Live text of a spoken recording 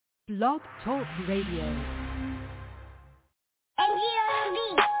Blog Talk Radio.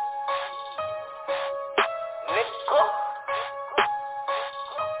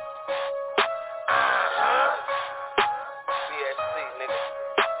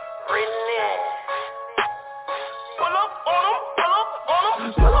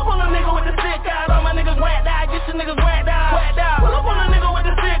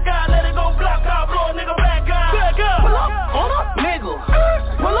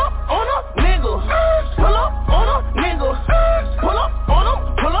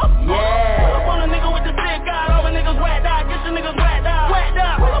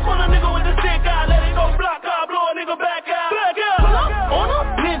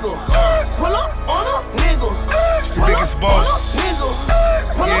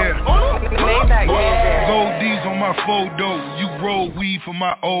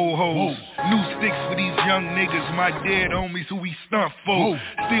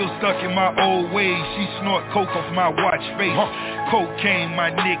 My watch face, cocaine, my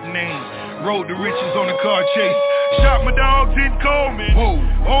nickname. Rode the riches on the car chase. Shot my dogs in Coleman.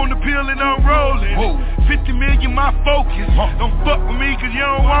 On the pill and I'm rolling. 50 million my focus. Don't fuck with me cause you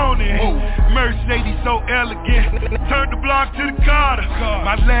don't want it. Mercedes so elegant. Turned the block to the Carter.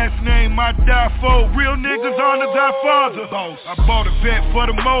 My last name I die for. Real niggas on the die father. I bought a vet for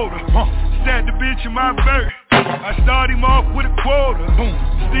the motor. Sat the bitch in my vert. I start him off with a quota.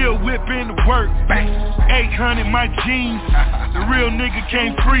 Still whipping the work. 800 my jeans. The real nigga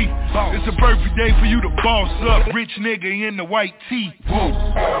came free. It's a perfect day for you to boss up. Rich nigga in the white tee. Pull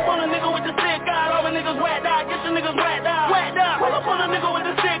up on a nigga with the sick guy. All the niggas whacked out. Get the niggas whacked out. Pull up on a nigga with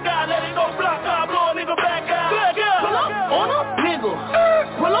the sick guy. Let it go block out. Blow a nigga back out. Pull up on a nigga.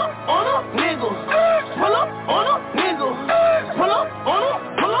 Pull up on a nigga. Pull up on a nigga. Pull up on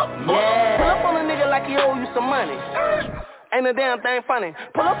a. Pull up. Yeah. Pull up on a nigga like he owe you some money. Ain't a damn thing funny.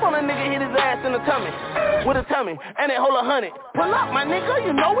 Pull up on a nigga, hit his ass in the tummy. With a tummy, and it hold 100. Pull up, my nigga,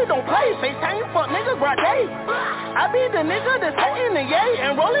 you know we don't play. FaceTime, fuck niggas, broad day. I be the nigga that's hitting the yay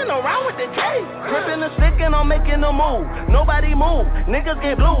and rolling around with the K. Gripping the stick and I'm making a move. Nobody move, niggas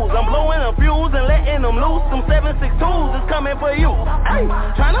get blues. I'm blowing a fuse and letting them loose. Some 762s is coming for you. Hey,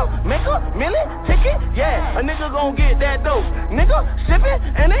 tryna make a million ticket? Yeah, a nigga gon' get that dope. Nigga, ship it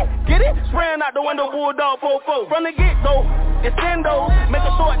and they get it. Spraying out the window, bulldog 4-4. From the get-go. It's endo, make a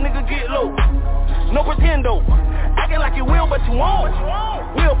short nigga get low. No pretendo, acting like you will but you won't.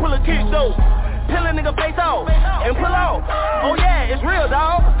 We'll pull a kick though. Peel a nigga face off and pull off. Oh yeah, it's real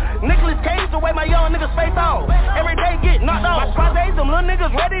dawg. Nicholas Cage the way my young niggas face off. Every day get knocked off. My days them little niggas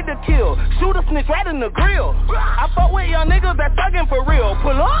ready to kill. Shoot a snitch right in the grill. I fuck with young niggas that thuggin' for real.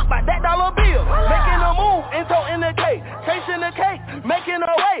 Pull up by that dollar bill. Making a move and toting the cake. Chasing the cake, making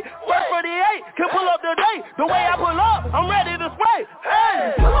a way. First 48, can pull up today. The way I pull up, I'm ready to spray.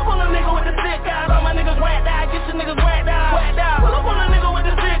 Hey, pull up on a nigga with the stick out. All my niggas whacked out. Get your niggas whacked out. Pull up on a nigga with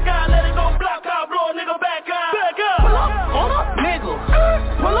the stick out. Let it go block out. Blow a nigga back out. Pull up on a nigga.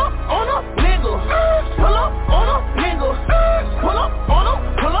 Pull up on a nigga. Pull up on a nigga. Pull up on a.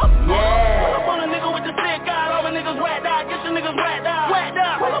 Pull up. Yeah. Pull up on a nigga with the stick out. All my niggas whacked out. Get your niggas whacked out.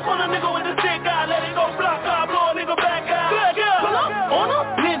 Pull up on a nigga with the stick out. Let it go block out. Blow a nigga back out. Pull up on a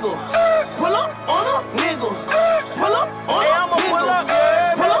nigga. Pull up on a nigga. Pull up on a nigga. Pull up. Pull up.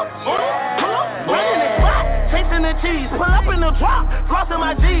 Pull up. Running the spot. Chasing the cheese. Pull up in the drop. Flossing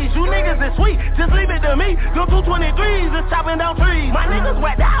my G's. You niggas is sweet. Just leave it to me. Go 223s is chopping down trees. My niggas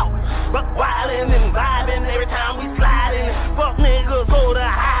whacked out. Buck wildin' and vibing every time we sliding. Fuck niggas go to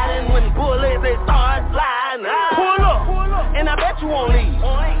hiding when bullets they start flying. Pull up. And I bet you won't leave.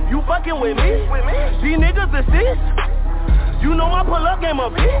 You fucking with me? These niggas assist. You know I pull up game a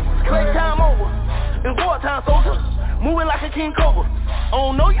bitch. Play time over. In wartime soldier. Moving like a king cobra. I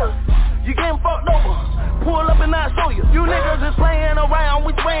don't know you. You getting fucked over. Pull up and I'll show you. You niggas is playing around,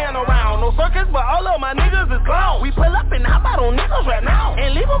 we spraying around. No circus, but all of my niggas is clowns. We pull up and hop out on niggas right now.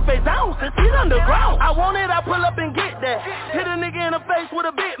 And leave them face down, since he's underground. I want it, I pull up and get that. Hit a nigga in the face with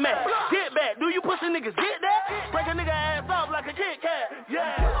a Big Mac. Get back, do you pussy niggas get that? Break a nigga ass off like a Kit Kat.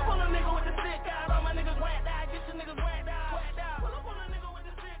 Yeah. Pull up on a nigga with the stick out. All my niggas whacked out. Get your niggas whacked out. Pull up on a nigga with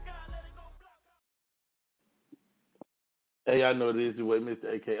the stick out. Let it go block out. Hey, y'all know this is what Mr.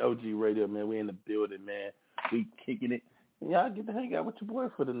 AK OG Radio, man. We in the building, man. We kicking it. And y'all get to hang out with your boy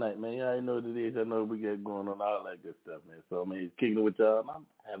for the night, man. Y'all already know what it is. I know we got going on all that good stuff, man. So, man, kicking it with y'all. And I'm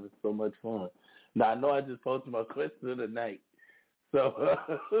having so much fun. Now, I know I just posted my question of the night. So,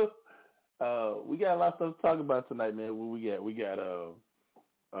 we got a lot of stuff to talk about tonight, man. What we got? We got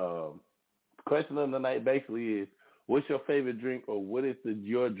question of the night basically is, what's your favorite drink or what is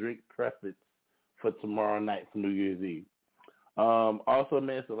your drink preference for tomorrow night for New Year's Eve? Also,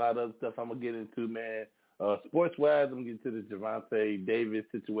 man, it's a lot of other stuff I'm going to get into, man. Sports-wise, I'm going to get to the Javante Davis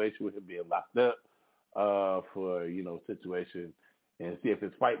situation with him being locked up for, situation and see if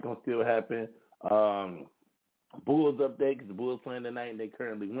his fight going to still happen. Bulls update because the Bulls playing tonight and they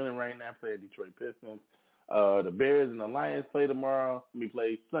currently winning right now, playing Detroit Pistons. The Bears and the Lions play tomorrow. We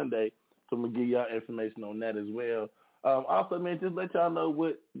play Sunday, so I'm going to give y'all information on that as well. Also, man, just let y'all know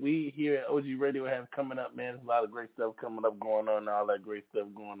what we here at OG Radio have coming up, man. There's a lot of great stuff coming up, going on, and all that great stuff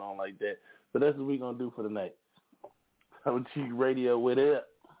going on like that. So that's what we're going to do for the night. OG Radio, what up?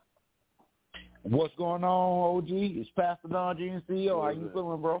 What's going on, OG? It's Pastor Don GNCO. How you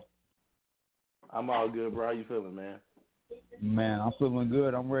feeling, bro? I'm all good, bro. How you feeling, man? Man, I'm feeling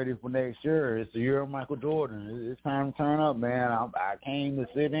good. I'm ready for next year. It's the year of Michael Jordan. It's time to turn up, man. I came to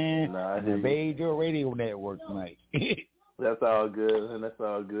sit in and invade your radio network tonight. That's all good, and that's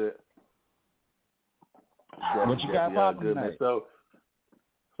all good. What you got popping tonight? So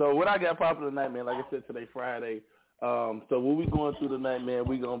what I got popping tonight, man, like I said, today Friday. So what we going through tonight, man,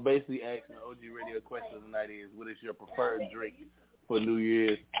 we going to basically ask the OG Radio question tonight is, what is your preferred drink for New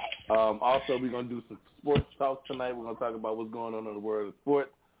Year's? Also, we're going to do some sports talk tonight. We're going to talk about what's going on in the world of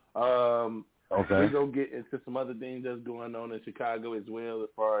sports. We're going to get into some other things that's going on in Chicago as well, as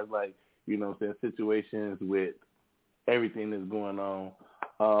far as, like, situations with everything that's going on.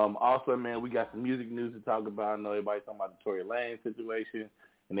 Also, man, we got some music news to talk about. I know everybody's talking about the Tory Lanez situation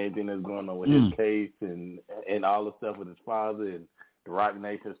and everything that's going on with his case and all the stuff with his father and the Rock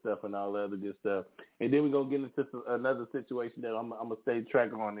Nation stuff and all the other good stuff. And then we're going to get into another situation that I'm going to stay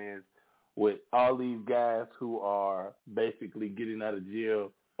track on is with all these guys who are basically getting out of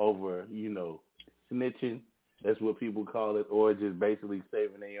jail over, snitching. That's what people call it, or just basically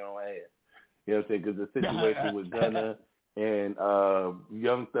saving their own ass. You know what I'm saying? Because the situation with Gunna and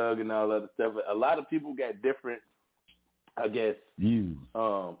Young Thug and all that other stuff, a lot of people got different, I guess, views,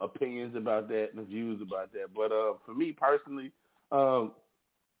 opinions about that and views about that. But for me personally,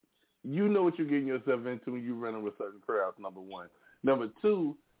 you know what you're getting yourself into when you're running with certain crowds, number one. Number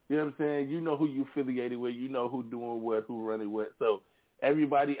two, you know what I'm saying? You know who you affiliated with. You know who doing what, who running what. So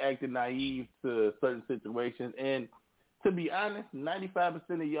everybody acting naive to certain situations. And to be honest, 95%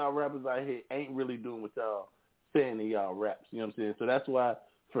 of y'all rappers out here ain't really doing what y'all saying in y'all raps. You know what I'm saying? So that's why,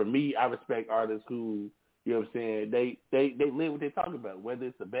 for me, I respect artists who, you know what I'm saying, they live what they talk about. Whether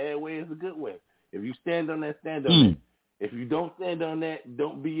it's a bad way, it's a good way. If you stand on that, stand on that. If you don't stand on that,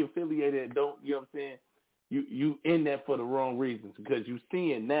 don't be affiliated. Don't, you know what I'm saying? You in that for the wrong reasons, because you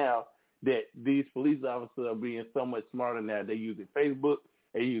seeing now that these police officers are being so much smarter now. They using Facebook,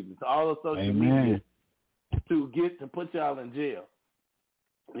 they using all the social media to put y'all in jail.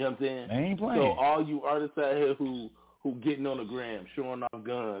 You know what I'm saying? They ain't playing. So all you artists out here who getting on the gram, showing off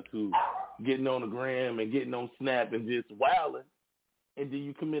guns, who getting on the gram and getting on Snap and just wilding, and then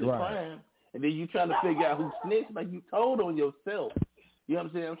you commit a crime, and then you trying to figure out who snitched, like you told on yourself. You know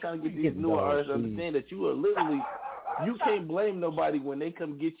what I'm saying? I'm trying to get these newer artists to understand that you are literally, you can't blame nobody when they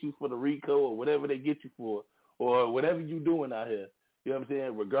come get you for the RICO or whatever they get you for, or whatever you doing out here. You know what I'm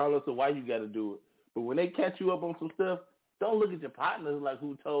saying? Regardless of why you got to do it. But when they catch you up on some stuff, don't look at your partners like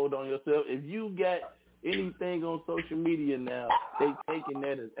who told on yourself. If you got anything on social media now, they taking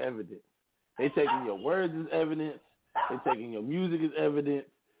that as evidence. They taking your words as evidence. They taking your music as evidence.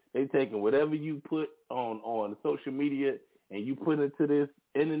 They taking whatever you put on social media and you put into this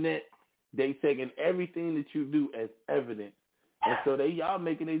internet, they taking everything that you do as evidence. And so y'all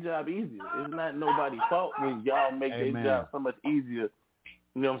making their job easier. It's not nobody's fault when y'all make their job so much easier.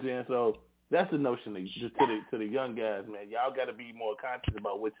 You know what I'm saying? So that's the notion to the young guys, man. Y'all got to be more conscious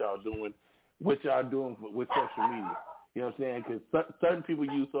about what y'all doing with social media. You know what I'm saying? Because certain people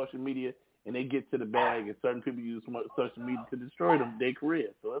use social media and they get to the bag, and certain people use social media to destroy their career.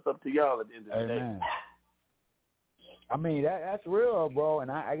 So it's up to y'all at the end of the day. I mean, that's real, bro.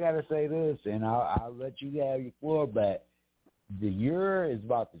 And I got to say this, and I'll let you have your floor back. The year is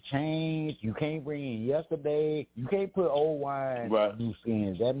about to change. You can't bring in yesterday. You can't put old wine in new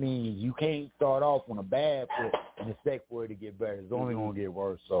skins. That means you can't start off on a bad foot and expect for it to get better. It's only going to get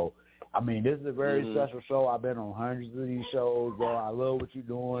worse. So, I mean, this is a very special show. I've been on hundreds of these shows, bro. I love what you're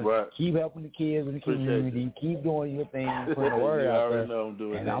doing. Right. Keep helping the kids in the community. Keep doing your thing. Putting the word out there. Know I'm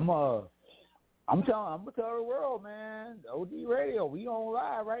doing and that. I'm gonna tell the world, man. OD Radio, we on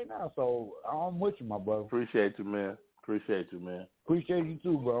live right now, so I'm with you, my brother. Appreciate you, man. Appreciate you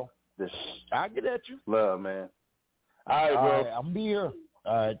too, bro. I'll get at you. Love, man. All right, bro. All right, I'm be here.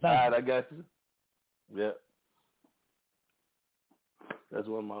 All right, thanks. All right, I got you. Yep. That's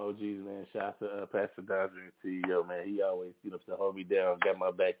one of my OGs, man. Shout out to Pastor Dodger and CEO, man. He always, hold me down, got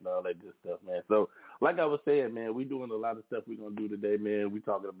my back and all that good stuff, man. So, like I was saying, man, we doing a lot of stuff we're going to do today, man. We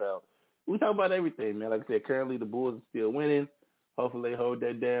talking about everything, man. Like I said, currently the Bulls are still winning. Hopefully they hold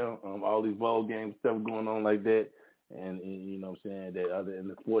that down. All these bowl game stuff going on like that. And you know what I'm saying, that other in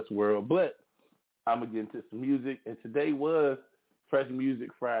the sports world. But I'm going to get into some music. And today was Fresh Music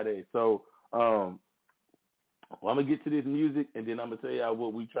Friday. So, I'm going to get to this music, and then I'm going to tell y'all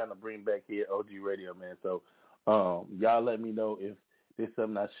what we trying to bring back here at OG Radio, man. So, y'all let me know if this is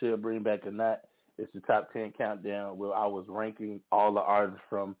something I should bring back or not. It's the top 10 countdown where I was ranking all the artists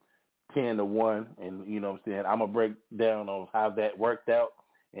from 10 to 1, and you know what I'm saying. I'm going to break down on how that worked out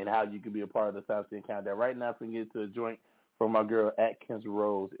and how you can be a part of the top 10 countdown. Right now, I'm going to get to a joint from my girl Atkins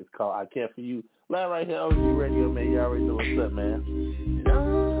Rose. It's called I Care For You. Live right here on OG Radio, man. You already know what's up, man.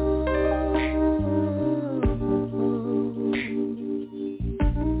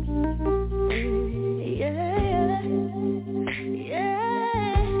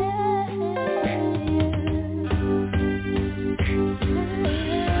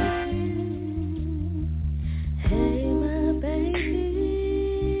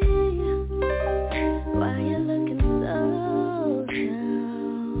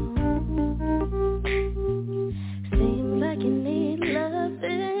 Like you need love.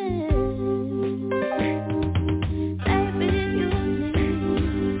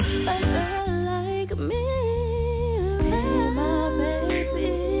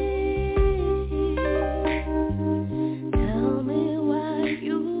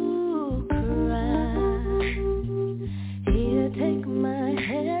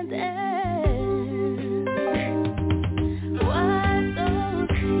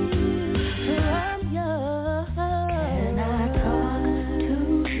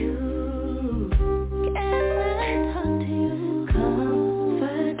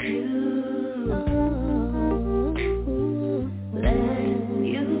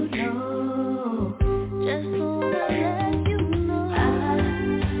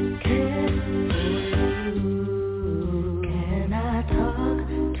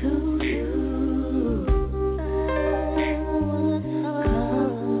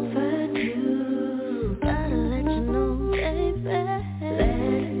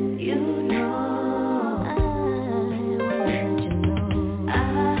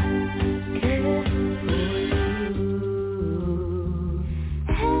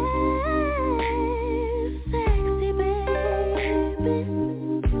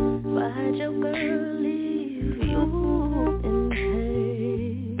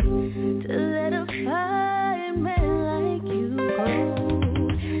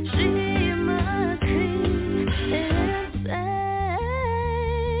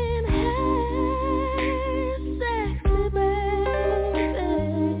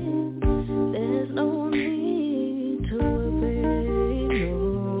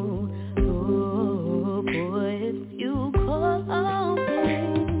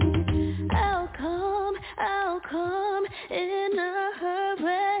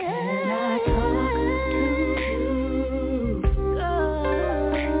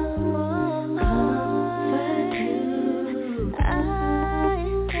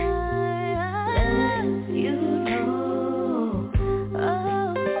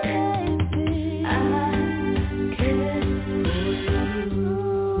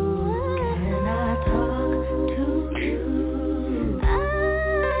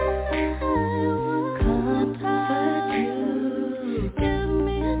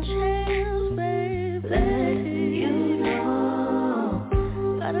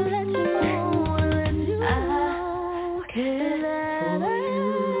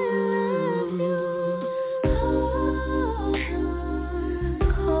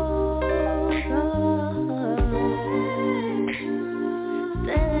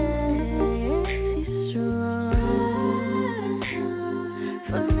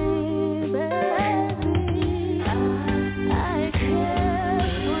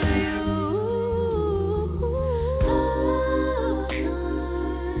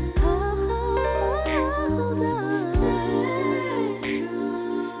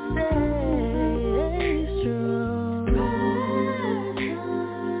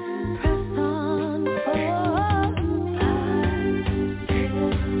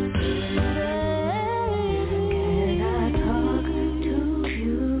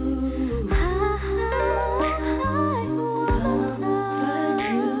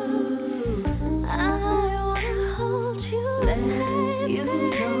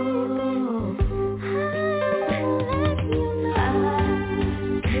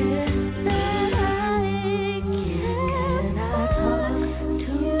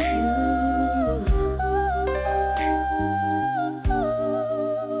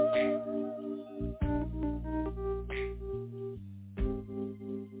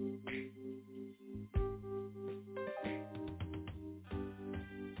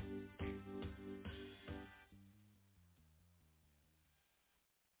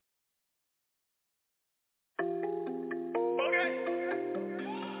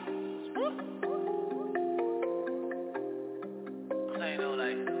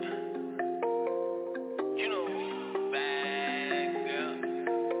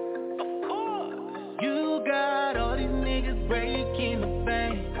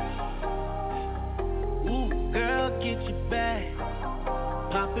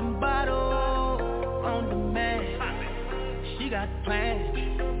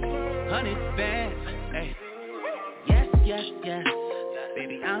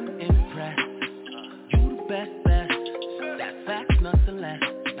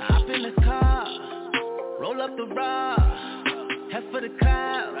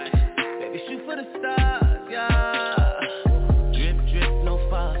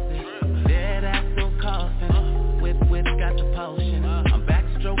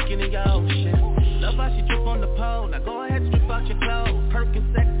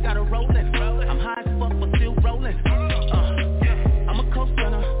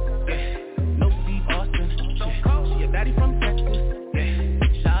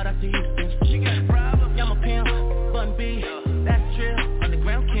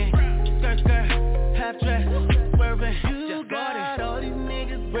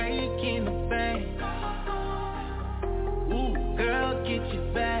 niggas breaking the bank. Ooh, girl, get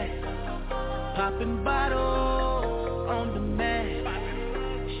your bag. Popping bottles on the mat.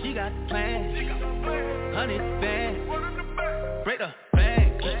 She got plans. 100 bands. Break the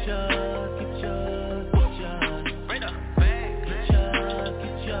bank. Get your. Break the bank. Get your.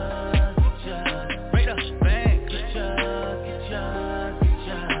 Break the bank. Get your.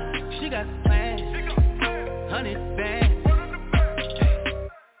 She got plans. 100 bands.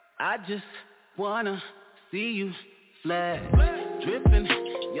 I just wanna see you flash, dripping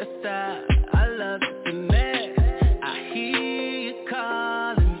your style. I love the finesse. I hear you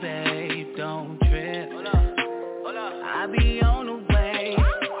calling, babe. Don't trip. Hold up. I be on the way.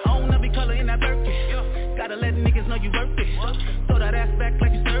 On every color in that Birkin. Gotta let niggas know you worth it. Throw that ass back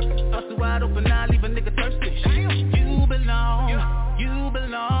like you surfing. Bustin' wide open, I leave a nigga thirsty. You belong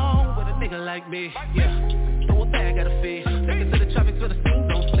with a nigga like me. Yeah. Throw a bag at a fee. Take it to the traffic so the scene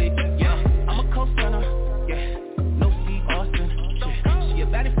don't sleep. Yeah. I'm a co-stunner. Yeah. No C. Austin. Shit. She a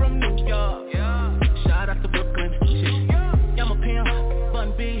baddie from New York. Yeah. Shout out to Brooklyn. Shit. Yeah, I'm a pimp. Bun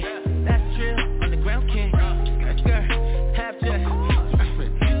B. That's trill. Underground king. That's girl. Half jet. You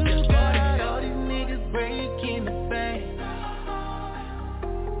got all these niggas breaking the bank.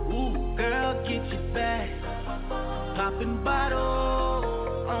 Ooh, girl, get your bag. Popping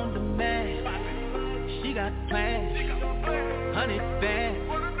bottles on the mat. She got plans. 100 bands.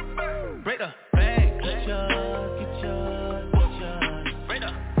 Break the bank. Get your. Break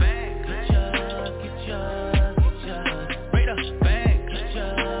the bank. Get your. Break the bank. Get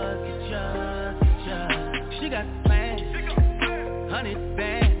your. She got plans. 100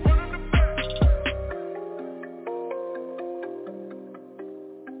 bands.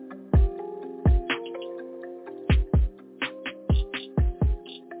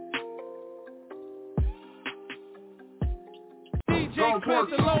 Gon' twerk,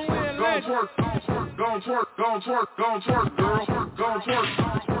 gon' twerk, gon' twerk, gon' twerk, gon' twerk, girl. Gon' twerk,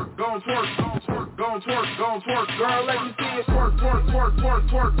 gon' twerk, gon' twerk, gon' twerk, girl. Let me see it twerk, twerk, twerk, twerk,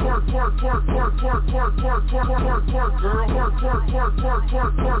 twerk, twerk, twerk, twerk, twerk, twerk, twerk, twerk, twerk, twerk, twerk, girl. Twerk, twerk, twerk, twerk, twerk,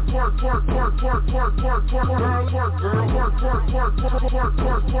 twerk, twerk, twerk, twerk, twerk, twerk, twerk, twerk, girl. Twerk, girl. Twerk, twerk, twerk, twerk, twerk,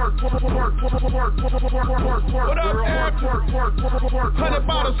 twerk, twerk, twerk, twerk, twerk, twerk, twerk, twerk. What up, Eric? Twerk, twerk, twerk, twerk. 100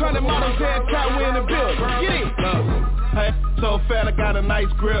 bottles, 100 models, head cat, we in the building. Get it. Hey, so fat, I got a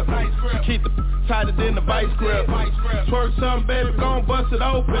nice grip. Keep the tighter than the vice grip. Twerk something, baby, gon' bust it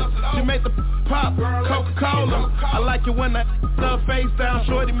open. She make the pop, Coca-Cola. I like it when I stuff face down.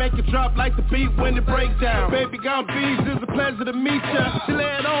 Shorty make it drop like the beat when it break down. Baby gon' bees, it's a pleasure to meet ya. She lay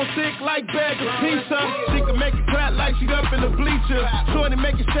it on thick like bag of pizza. She can make it clap like she up in the bleachers. Shorty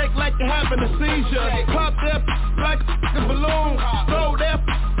make it shake like you having a seizure. Pop that like a balloon. Throw that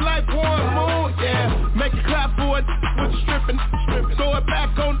like one moon. Yeah, make it clap for it with you stripping. Throw it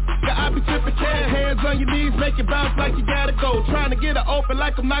back on I be tipping cash. Hands on your knees, make it bounce like you gotta go. Trying to get it open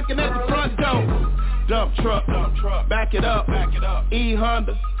like I'm knocking at the front door. Dump truck, back it up.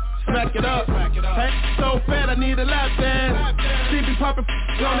 E-Honda, smack it up. Hey, so fat I need a lap dance. She be popping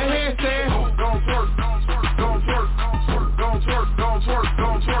on the handstand. Don't twerk, don't twerk, don't twerk, don't twerk,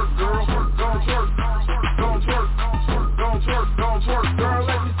 don't twerk, girl. Don't twerk, don't twerk, don't twerk, don't twerk, girl.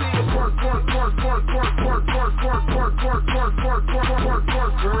 Let me see it twerk, twerk, twerk, twerk, twerk, twerk, twerk, twerk, twerk, twerk, twerk, twerk, twerk, twerk,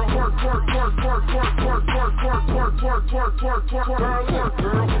 twerk, girl. Twerk, twerk, twerk, twerk, twerk, twerk, twerk, twerk, twerk, twerk, twerk, twerk, twerk, girl, twerk,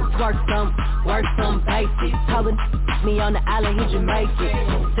 girl. Work some basic. Told me on the island, he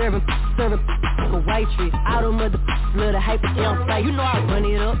Jamaican. Serving a waitress. All them other little hate, but they don't say. You know I run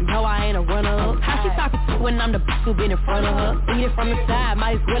it up, no I ain't a runner up. How she talking when I'm the who been in front of her? Eat it from the side,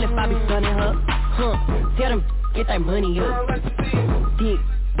 might as well if I be stunning her. Tell them, get that money up. Dick,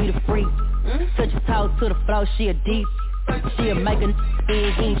 be the freak. Touch her toes to the floor, she a deep. She'll make a he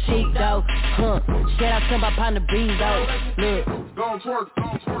ain't cheap though. Shout out to my partner B though. Look. Gon' twerk,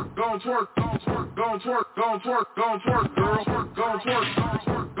 gon' twerk, gon' twerk, gon' twerk, gon' twerk, gon' twerk, gon' twerk,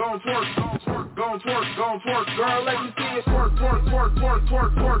 girl. Gon' twerk, gon' twerk, gon' twerk, gon' twerk, gon' twerk, girl. Let me see it twerk, twerk, twerk, twerk,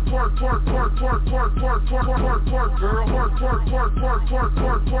 twerk, twerk, twerk, twerk, twerk, twerk, twerk, twerk, twerk, twerk, twerk, girl. Twerk, twerk, twerk, twerk, twerk,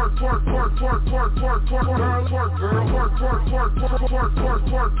 twerk, twerk, twerk, twerk, twerk, twerk, twerk, twerk, girl. Twerk, girl. Twerk, twerk, twerk, twerk, twerk,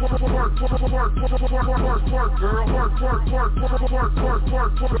 twerk, twerk, twerk, twerk, twerk, twerk, twerk, twerk, girl. Twerk, twerk, twerk, twerk, twerk,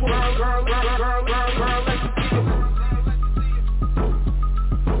 twerk, twerk, twerk, girl, let me see it.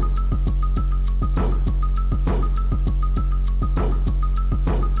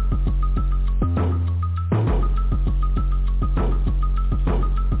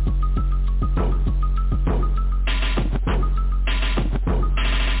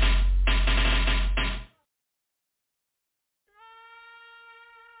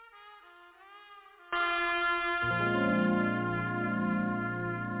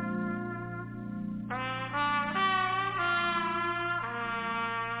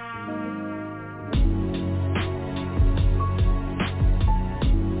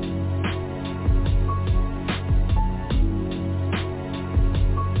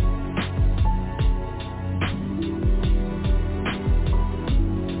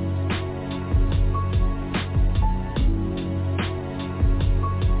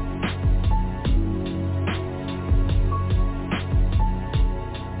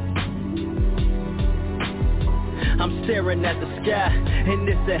 I'm staring at the sky, and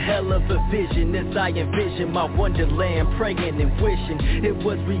it's a hell of a vision. As I envision my wonderland, praying and wishing it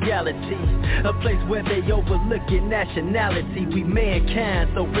was reality. A place where they overlook your nationality. We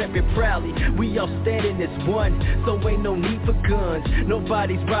mankind, so rep it proudly. We all standing as one, so ain't no need for guns.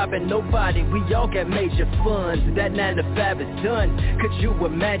 Nobody's robbing nobody, we all got major funds. That 9 to 5 is done, could you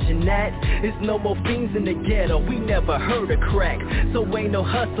imagine that? It's no more fiends in the ghetto, we never heard of crack. So ain't no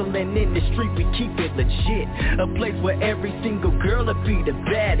hustling in the street, we keep it legit. A place where every single girl will be the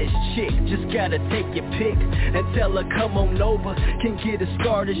baddest chick. Just gotta take your pick and tell her come on over. Can get as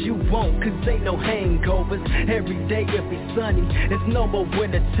scarred as you want, cause ain't no hangovers. Every day it'll be sunny, it's no more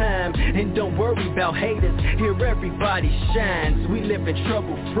winter time. And don't worry about haters, here everybody shines. We live in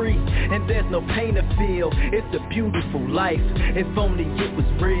trouble free, and there's no pain to feel. It's a beautiful life, if only it was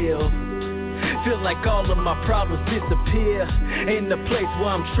real. Feel like all of my problems disappear in the place where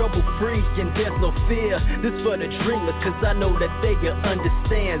I'm trouble free and there's no fear. This for the dreamers, cause I know that they will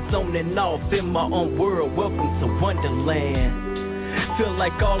understand. Zoning off in my own world, welcome to Wonderland. Feel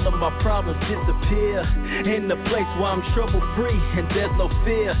like all of my problems disappear in the place where I'm trouble free and there's no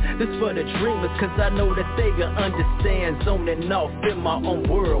fear. This for the dreamers, cause I know that they will understand. Zoning off in my own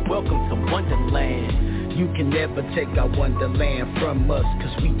world, welcome to Wonderland. You can never take our wonderland from us,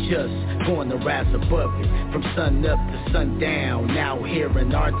 cause we just gonna rise above it. From sun up to sundown, out here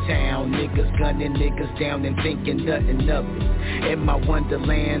in our town. Niggas gunning niggas down and thinking nothing of it. In my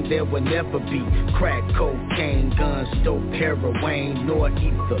wonderland there will never be crack, cocaine, guns, dope, heroin, nor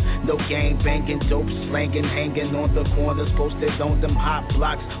ether. No gang banging, dope slanging, hanging on the corners, posted on them hot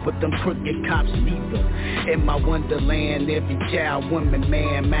blocks with them crooked cops neither. In my wonderland every child, woman,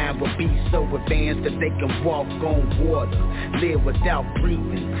 man, mind will be so advanced that they can walk on water, live without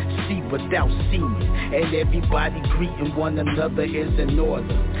breathing, see without seeing, and everybody greeting one another is in order.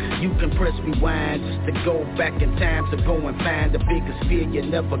 You can press rewind just to go back in time to go and find the biggest fear you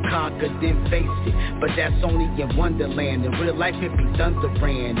never conquered, then face it. But that's only in Wonderland. In real life it be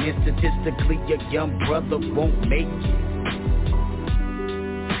thunderbrand, and statistically your young brother won't make it.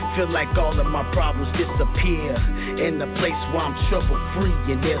 Feel like all of my problems disappear in the place where I'm trouble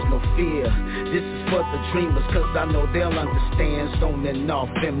free and there's no fear. This is for the dreamers, cause I know they'll understand. Zoning off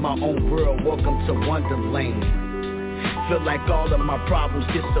in my own world, welcome to Wonderland. Feel like all of my problems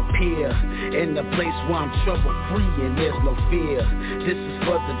disappear in the place where I'm trouble free and there's no fear. This is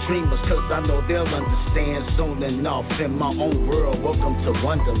for the dreamers, cause I know they'll understand. Zoning off in my own world, welcome to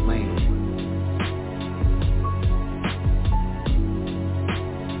Wonderland.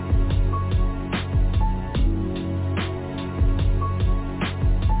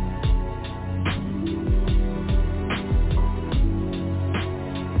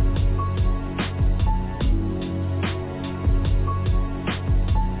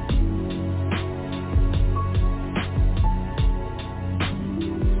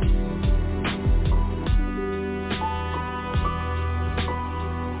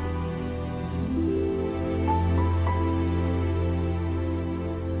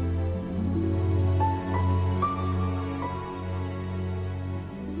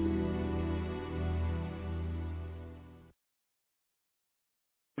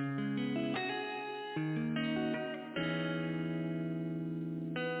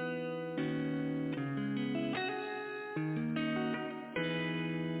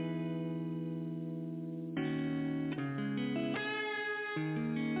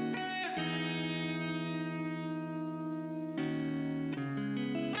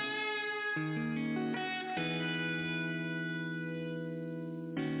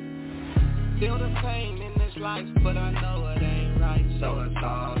 Feel the pain in this life, but I know it ain't right, so it's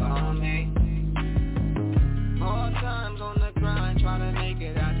all on me. Hard times on the grind, trying to make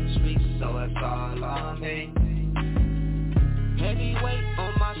it out the streets, so it's all on me. Heavy weight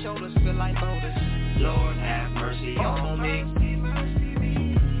on my shoulders, feel like boulders. Lord have mercy on me.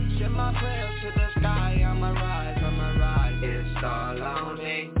 Send my prayers to the sky, I'ma rise, it's all on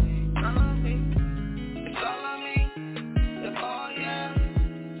me. It's all on me. Oh yeah,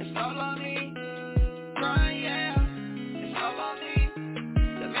 it's all on me.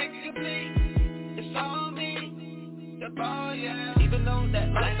 Oh yeah, even though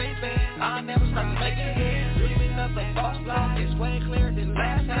that life ain't fair, I'll never stop making it. Dreaming of a false life, it's way clearer than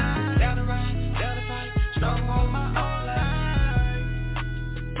last time. Down the ride, down the fight, strong on my own life.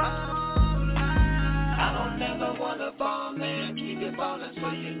 I don't never wanna fall, man. Keep it ballin' so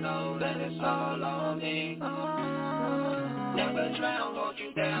you know that it's all on me. Never drown, hold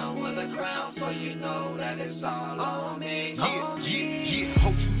you down with a crown, so you know that it's all on me. Yeah,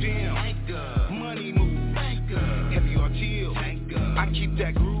 hold you down. Anchor, money move. Heavy arterial, I keep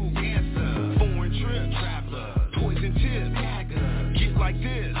that groove, answer. Foreign trip, traveler, poison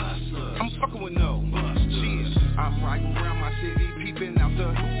and no. Cheers. I'm riding around my city, peeping out the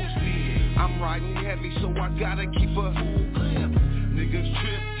who's bid. I'm riding heavy, so I gotta keep a full clip. Niggas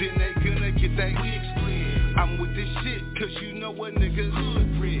trip, then they gonna get that wig split. I'm with this shit, cause you know what niggas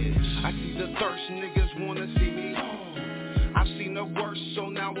hood rich. I see the thirst, niggas wanna see me. I've seen the worst, so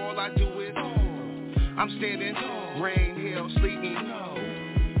now all I do is I'm standing, rain, hail, sleeting.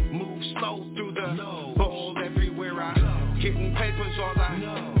 Move slow through the ball everywhere I getting papers, all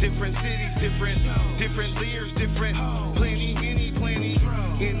I different cities, different leaders, different plenty, plenty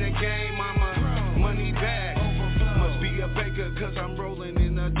in the game. I'm a money bag, must be a baker, cause I'm rolling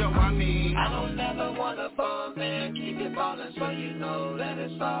in the dough. I mean, I don't never wanna fall, man. Keep it ballin', so you know that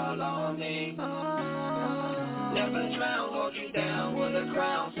it's all on me. Never drown, hold you down with a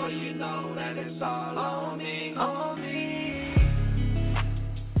crown, so you know that it's all on me. On me.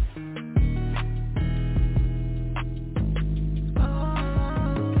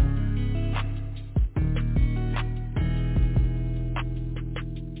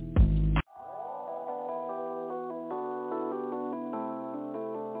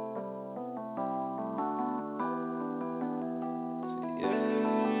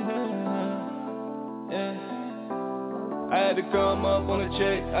 I had to come up on a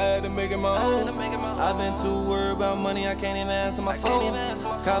check, I had to make it my own. I've been too worried about money, I can't even answer my phone.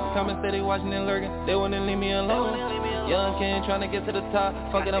 Cops coming steady, watching and lurking, they wouldn't leave me alone. Young kid trying to get to the top,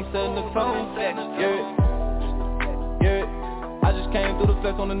 fuck it, I'm setting the tone. Yeah, I just came through the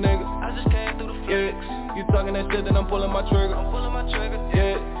flex on the nigga. Yeah, you talking that shit, then I'm pulling my trigger.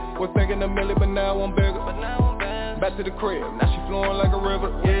 Yeah, was thinking a million, but now I'm bigger. Back to the crib, now she flowing like a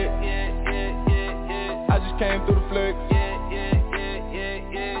river. I just came through the flex.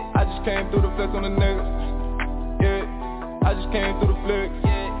 I just came through the flex on the nigga. Yeah, I just came through the flex.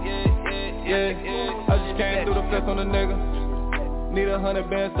 Yeah, I just came through the flex on the nigga. Need 100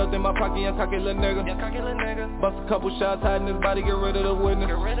 bands stuffed in my pocket, young cocky little nigga. Bust a couple shots, hiding his body, get rid of the witness.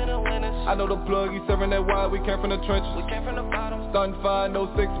 I know the plug, you serving that wide, we came from the trenches. Starting 5, no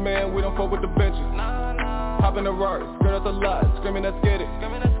 6 man, we don't fuck with the benches. Hop in the Rari, skirt us a lot, screaming let's get it.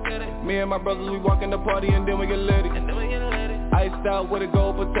 Me and my brothers, we walk in the party and then we get litty. Iced out with a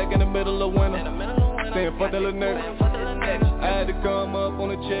gold protect in the middle of winter. Saying fuck that little nigga. I had to come up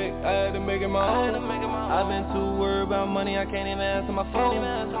on a check, I had to make it my own. I've been too worried about money, I can't even answer my phone.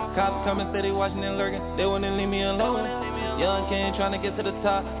 Cops coming steady, watching and lurking, they wouldn't leave me alone. Young kid trying to get to the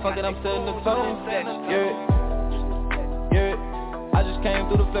top, fuck it, I'm setting the tone. Yeah, I just came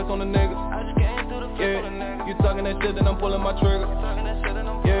through the flex on the nigga. Yeah, you talking that shit, then I'm pulling my trigger.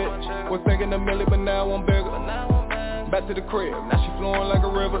 Yeah, was thinking a million, but now I'm bigger. Back to the crib, now she flowing like a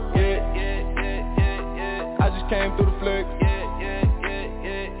river. Yeah, I just came through the flex.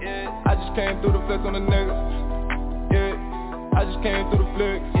 I just came through the flex on the nigga. Yeah, I just came through the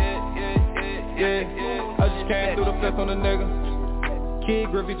flex. Yeah, I just came through the flex on the nigga.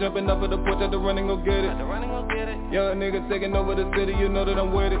 Kid Griffey jumping up at the porch at the running, go get it. Young nigga taking over the city, you know that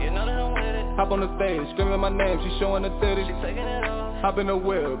I'm with it. Hop on the stage, screaming my name, she showing the titties. Hop in the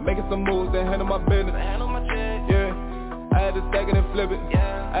wheel, making some moves, then handle my business. Yeah, I had to stack it and flip it.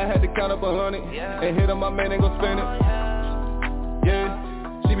 I had to count up 100 and hit on my man and go spend it.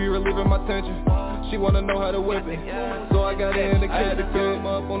 Yeah, she be relieving my tension. She wanna know how to whip it, so I got in the kid. I had to come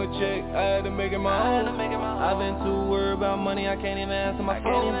up on a check, I had to make it my own. I've been too worried about money, I can't even answer my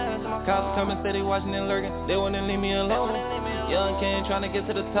phone. Cops coming steady, watching and lurking, they wouldn't leave me alone. Young kid trying to get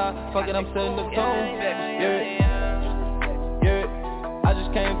to the top, fuck it, I'm setting the tone. Yeah, I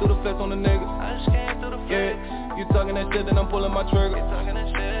just came through the flex on the nigga. Yeah, you talking that shit, then I'm pulling my trigger.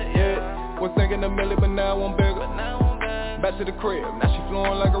 Yeah, was thinking a million, but now I'm bigger. Back to the crib, now she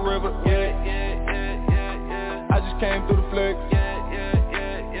flowing like a river. I just came through the flex.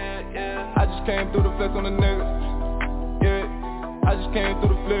 I just came through the flex on the nigga. Yeah, I just came through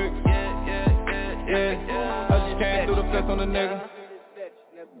the flex. Yeah, I just came through the flex on the nigga.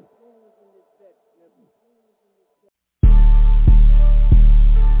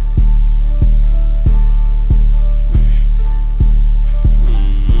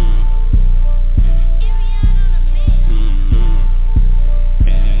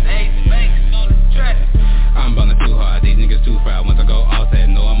 I'm ballin' too hard, these niggas too proud. Once I go all set,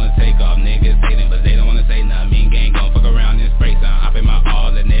 know I'ma take off. Niggas hating, but they don't wanna say nothing. Mean gang gon' fuck around and spray some. I pay my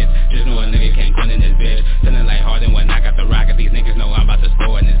all in it. Just know a nigga can't quit in this bitch. Feeling like Harden when I got the rocket. These niggas know I'm about to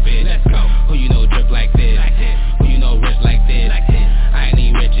score in this bitch. Let's go. Who you know drip like this? Who you know rich like this? I ain't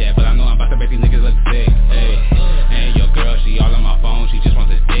even rich yet, but I know I'm about to make these niggas look sick. Hey, and your girl, she all on my phone. She just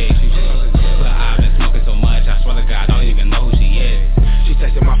wants a dick. But I've been smoking so much, I swear to God, I don't even know who she is. She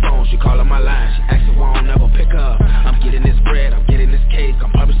texting my phone, she calling my line. She asking why I don't never pick up. I'm getting this bread, I'm getting this cake.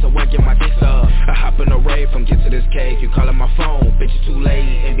 I'm probably somewhere getting my dick up.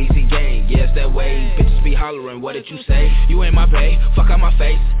 what did you say? You ain't my bae, fuck out my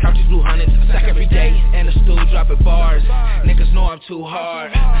face. Couches blue hundreds, sack every day. And the stool dropping bars. Niggas know I'm too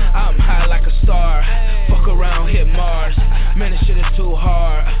hard. I'm high like a star. Fuck around, hit Mars. Man, this shit is too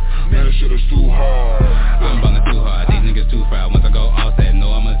hard. Man, this shit is too hard. I'm ballin' too hard, these niggas too fried. Once I go off set,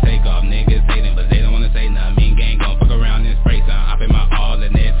 know I'ma take off. Niggas hating, but they don't wanna say nothing. Mean gang gon' fuck around and spray some. I pay my all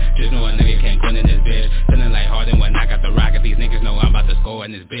in this. Just know a nigga can't quit in this bitch. Feeling like Harden when I got the rocket. These niggas know I'm about to score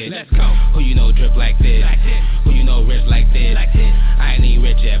in this bitch. Let's go. Who you know drip like this? Who you know rich like this? I ain't even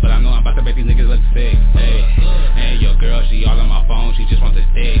rich yet, but I know I'm about to make these niggas look sick. Hey, and your girl, she all on my phone. She just wants to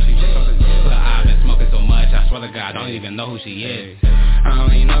stick. But I've been smoking so much, I swear to God, I don't even know who she is. I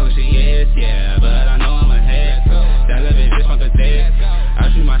don't even know who she is, yeah, but I know I'm ahead. That little bitch just want the dick. I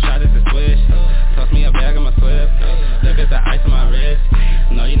shoot my shot, it's a switch. Toss me a bag, I'ma slip. Look at the ice on my wrist.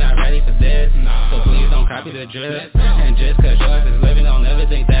 No, you're not ready for this. So please don't copy the drip. And just cause yours is living, don't ever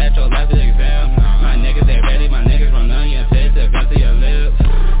think that your life is exam. My niggas, they ready, my niggas run on your pit, the gun to your lips.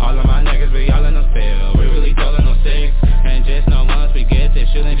 All of my niggas, we all in the field. We really throwing no six. And just know once we get this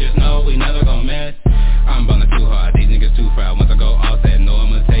shooting, just know we never gon' miss. I'm ballin' too hard, these niggas too fried. Once I go all set, know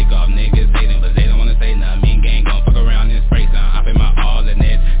I'ma take off. Niggas hating, but they don't wanna say nothing. Mean gang gon' fuck around and spray some. I pay my all in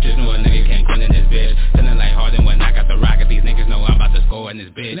this. Just know a nigga can't quit in this bitch. Feeling like Harden when I got the rocket. These niggas know I'm about to score in this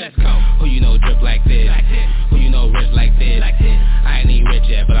bitch. Let's go. Who you know drip like this? Who you know rich like this? I ain't even rich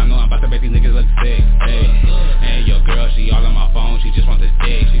yet, but I know I'm about to make these niggas look sick. Hey, and your girl, she all on my phone. She just wants to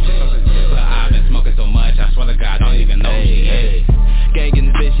stick. But I've been smoking so much, I swear to God, I don't even know who she is. Gang in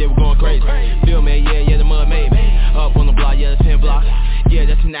this bitch, yeah, we're going crazy. Feel me, yeah, the mud made me. Up on the block, yeah, that's 10 block. Yeah,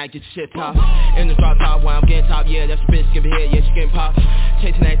 that's tonight, get your shit popped. In the drop top, while I'm getting top, yeah, that's the bitch, give it head, yeah, she getting popped.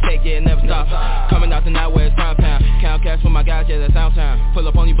 Chasing that check, yeah, never stop. Coming out tonight where it's prime time. Count cash for my guys, yeah, that's sound time. Pull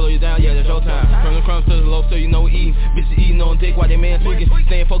up on you, blow you down, yeah, that's your time. From the crumbs to the low, so you know we eating. Bitches eating on dick while they man tweaking.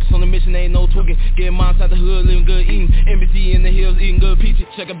 Staying focused on the mission, ain't no tweaking. Getting moms out the hood, living good, eating. NBC in the hills, eating good peaches.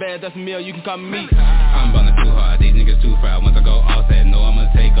 Check a bag, that's a meal, you can call me meat. I'm ballin' too hard, these niggas too fried. Once I go all set, know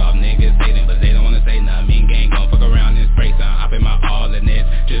I'ma take off. Niggas hating, but they don't wanna say nothing. Mean gang gon' fuck around and spray some. I pay my all in this.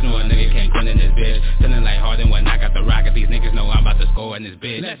 Just know a nigga can't quit in this bitch. Feeling like Harden when I got the rocket. These niggas know I'm about to score in this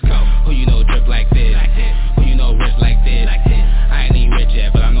bitch. Let's go. Who you know drip like this? Who you know rich like this? I ain't even rich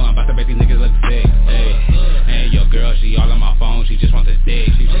yet, but I know I'm about to make these niggas look sick. Hey, and your girl, she all on my phone. She just wants to stick.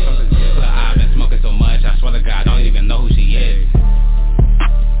 But I've been smoking so much, I swear to God, I don't even know who she is.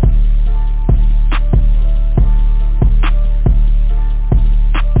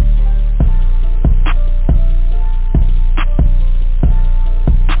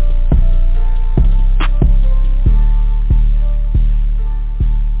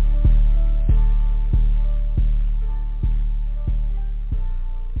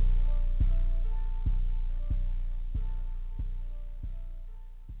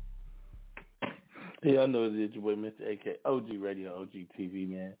 Yeah, I know it's your boy, Mr. AK, OG Radio, OG TV,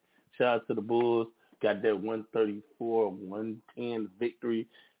 man. Shout out to the Bulls. Got that 134-110 victory.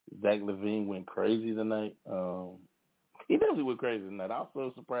 Zach LaVine went crazy tonight. He definitely went crazy tonight. I was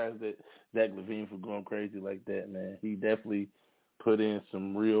so surprised that Zach LaVine for going crazy like that, man. He definitely put in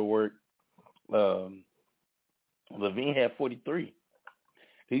some real work. LaVine had 43.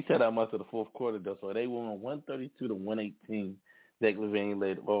 He set out much of the fourth quarter, though, so they won 132-118. Zach LaVine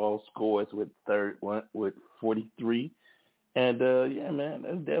led all scores with 43. And, yeah, man,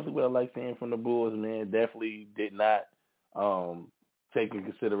 that's definitely what I like seeing from the Bulls, man. Definitely did not take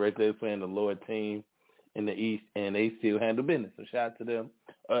into consideration they were playing the lower team in the East, and they still handle business. So shout out to them.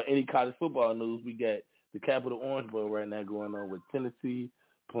 Any college football news, we got the Capital Orange Bowl right now going on with Tennessee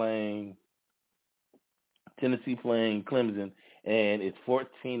playing Clemson, and it's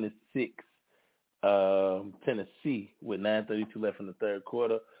 14-6. Tennessee with 9:32 left in the third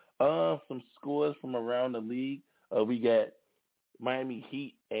quarter. Some scores from around the league. We got Miami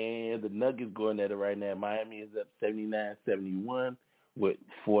Heat and the Nuggets going at it right now. Miami is up 79-71 with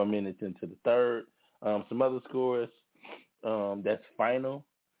 4 minutes into the third. Some other scores that's final.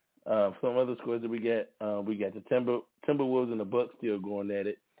 Some other scores that we got the Timberwolves and the Bucks still going at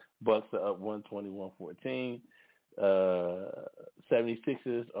it. Bucks are up 120-114.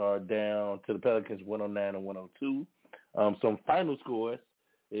 76ers are down to the Pelicans 109-102. Some final scores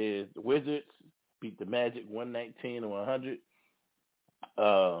is the Wizards beat the Magic 119-100.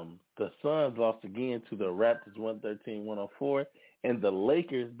 The Suns lost again to the Raptors 113-104. And the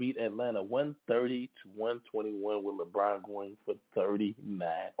Lakers beat Atlanta 130-121 with LeBron going for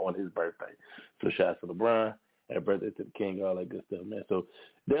 39 on his birthday. So shout out to LeBron. Happy birthday to the King, all that good stuff, man. So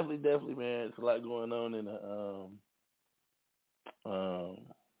definitely, man, it's a lot going on in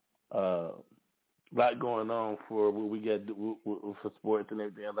lot going on for what we got for sports and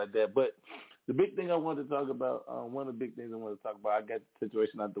everything like that. But The big thing I wanted to talk about, one of the big things I wanted to talk about, I got the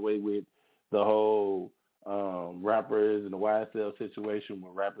situation out the way with the whole rappers and the YSL situation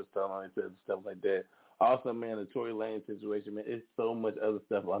where rappers telling on each other, stuff like that. Also, man, the Tory Lanez situation, man, it's so much other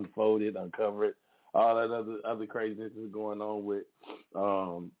stuff unfolded, uncovered. All that other craziness is going on with,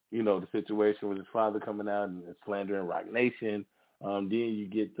 the situation with his father coming out and slandering Rock Nation. Then you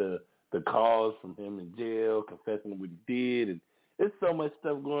get the calls from him in jail, confessing what he did, and it's so much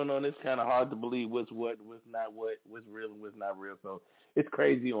stuff going on. It's kind of hard to believe what's what, what's not what, what's real and what's not real. So it's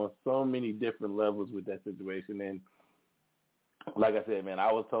crazy on so many different levels with that situation. And like I said, man,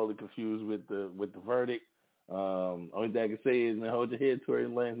 I was totally confused with the verdict. Only thing I can say is, man, hold your head, Tory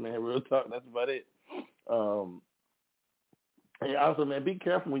Lanez, man. Real talk. That's about it. And also, man, be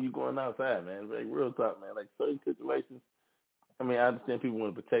careful when you're going outside, man. Like, real talk, man. Like, certain situations, I mean, I understand people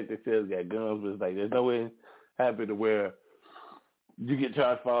want to protect themselves, got guns, but it's like there's no way happen to where you get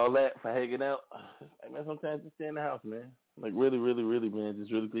charged for all that, for hanging out. Like, man, sometimes just stay in the house, man. Like, really, really, really, man,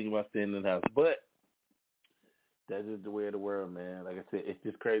 just really thinking about staying in the house. But that's just the way of the world, man. Like I said, it's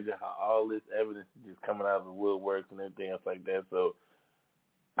just crazy how all this evidence is just coming out of the woodworks and everything else like that. So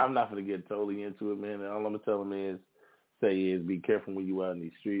I'm not going to get totally into it, man. And all I'm going to tell them is be careful when you out in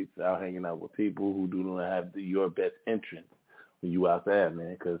these streets, out hanging out with people who do not have your best interest when you outside,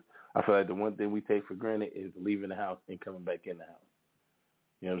 man. Because I feel like the one thing we take for granted is leaving the house and coming back in the house.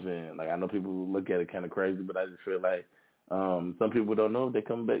 You know what I'm saying? Like, I know people look at it kind of crazy, but I just feel like some people don't know if they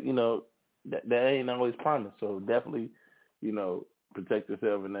come back, that ain't always promised. So definitely, protect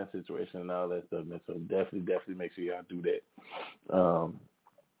yourself in that situation and all that stuff, man. So definitely make sure y'all do that.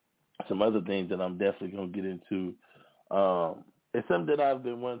 Some other things that I'm definitely going to get into. It's something that I've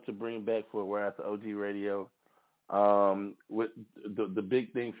been wanting to bring back for a while to OG Radio. With the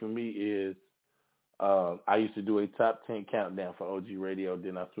big thing for me is I used to do a top 10 countdown for OG Radio.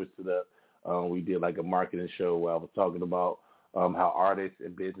 Then I switched it up. We did like a marketing show where I was talking about how artists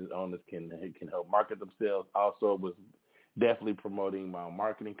and business owners can help market themselves. Also was definitely promoting my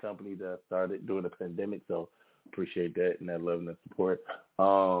marketing company that I started during the pandemic. So appreciate that and that love and that support.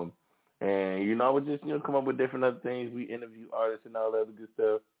 And, I would just, come up with different other things. We interview artists and all that other good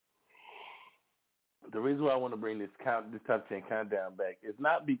stuff. The reason why I want to bring this top 10 countdown back is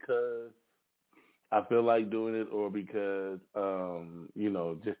not because I feel like doing it or because,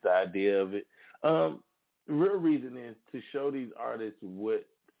 just the idea of it. The real reason is to show these artists what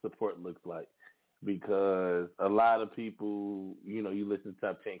support looks like. Because a lot of people, you listen to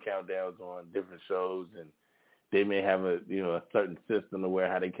top 10 countdowns on different shows and they may have a certain system of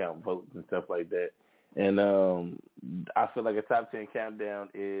how they count votes and stuff like that. And I feel like a top 10 countdown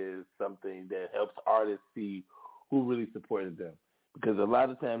is something that helps artists see who really supported them. Because a lot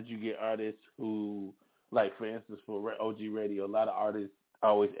of times you get artists who, like, for instance, for OG Radio, a lot of artists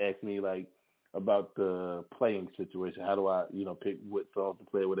always ask me, like, about the playing situation. How do I, pick what songs to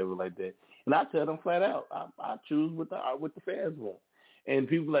play or whatever like that. And I tell them flat out, I choose what the fans want. And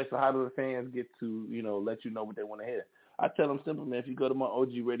people like, so how do the fans get to, let you know what they want to hear? I tell them simple, man, if you go to my OG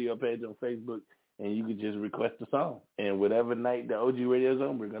Radio page on Facebook and you can just request a song. And whatever night the OG Radio is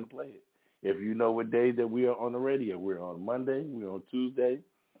on, we're going to play it. If you know what day that we are on the radio, we're on Monday, we're on Tuesday,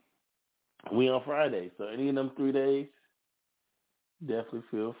 we're on Friday. So any of them 3 days, definitely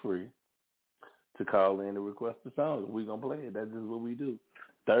feel free to call in and request a song. We're going to play it. That's just what we do.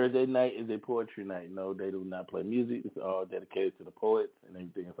 Thursday night is a poetry night. No, they do not play music. It's all dedicated to the poets and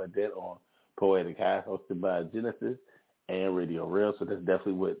everything else like that on Poetic High, hosted by Genesis and Radio Real. So that's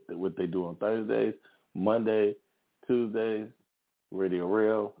definitely what they do on Thursdays. Monday, Tuesdays, Radio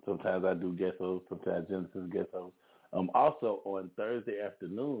Real. Sometimes I do guest hosts. Sometimes Genesis guest hosts. Also on Thursday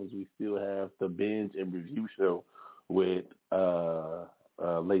afternoons, we still have the Binge and Review show with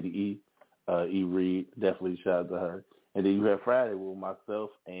Lady E. E. Reed. Definitely shout out to her. And then you have Friday with myself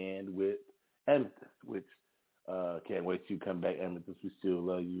and with Amethyst, which can't wait till you come back, Amethyst. We still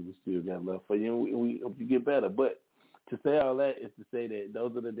love you. We still got love for you. And we hope you get better. But to say all that is to say that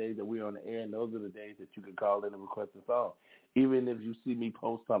those are the days that we're on the air, and those are the days that you can call in and request a song. Even if you see me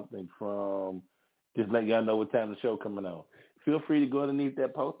post something from, just let y'all know what time the show coming on. Feel free to go underneath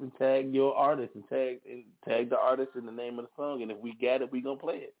that post and tag your artist and tag the artist in the name of the song. And if we got it, we going to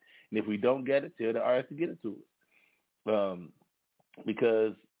play it. And if we don't get it, tell the artist to get it to us.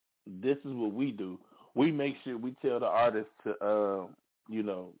 Because this is what we do. We make sure we tell the artist to,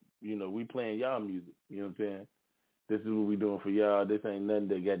 we playing y'all music. You know what I'm saying? This is what we doing for y'all. This ain't nothing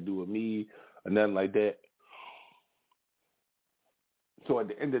that got to do with me or nothing like that. So at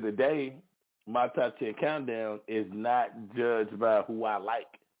the end of the day, my top 10 countdown is not judged by who I like.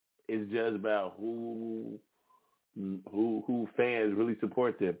 It's judged by who fans really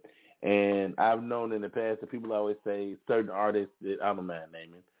support them. And I've known in the past that people always say certain artists that I don't mind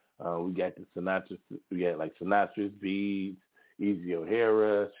naming. We got the Sinatra, we got like Sinatra's, Beats, Easy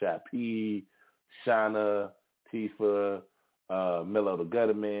O'Hara, Shy P, Shauna, Tifa, Mello the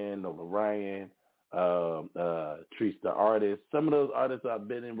Gutterman, Nova Ryan, Treese the Artist. Some of those artists have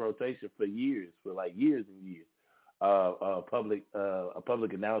been in rotation for years and years. A public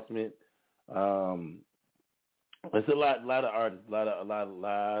announcement. It's a lot of artists, a lot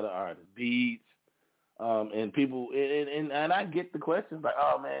of artists, Beats, and people, and I get the questions like,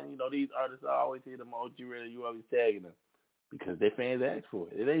 oh man, these artists, I always hear them on OG Radio, you always tagging them because their fans ask for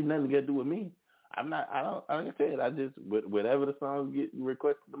it. It ain't nothing to do with me. Like I said, I just whatever the songs get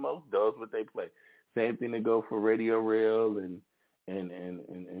requested the most, those what they play. Same thing to go for Radio Rail and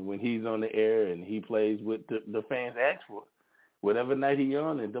when he's on the air and he plays what the fans ask for. Whatever night he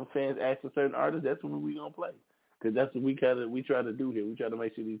on and them fans ask for certain artists, that's when we gonna play. Because that's what we try to do here. We try to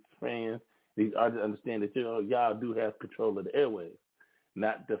make sure these fans, these artists understand that y'all do have control of the airwaves.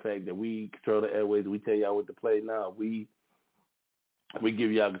 Not the fact that we control the airwaves, we tell y'all what to play. No, we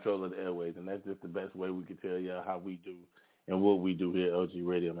give y'all control of the airwaves, and that's just the best way we can tell y'all how we do and what we do here at OG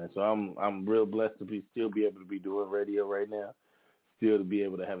Radio, man. So I'm real blessed to still be able to be doing radio right now, still to be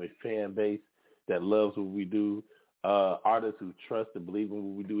able to have a fan base that loves what we do, artists who trust and believe in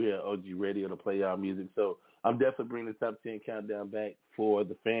what we do here at OG Radio to play y'all music. So I'm definitely bringing the top 10 countdown back for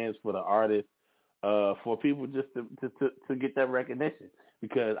the fans, for the artists, for people just to get that recognition,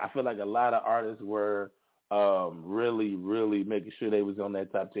 because I feel like a lot of artists were really, really making sure they was on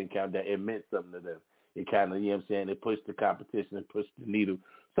that top 10 countdown. It meant something to them. It kind of, it pushed the competition and pushed the needle.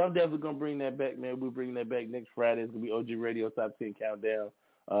 So I'm definitely going to bring that back, man. We're bringing that back next Friday. It's going to be OG Radio Top 10 Countdown,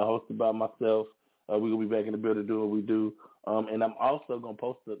 hosted by myself. We're going to be back in the building doing what we do. And I'm also going to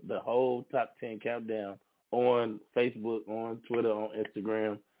post the whole Top 10 Countdown on Facebook, on Twitter, on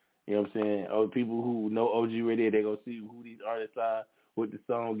Instagram. You know what I'm saying? Oh, people who know OG Radio, they're going to see who these artists are, what the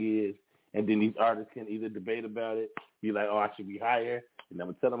song is, and then these artists can either debate about it, be like, oh, I should be higher, and I'm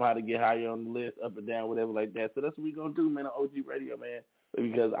going to tell them how to get higher on the list, up and down, whatever like that. So that's what we're going to do, man, on OG Radio, man,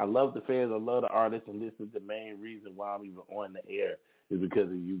 because I love the fans, I love the artists, and this is the main reason why I'm even on the air is because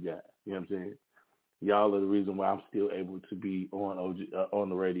of you guys. You know what I'm saying? Y'all are the reason why I'm still able to be on on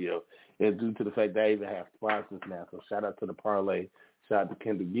the radio. It's due to the fact that I even have sponsors now. So shout out to the Parlay. Shout out to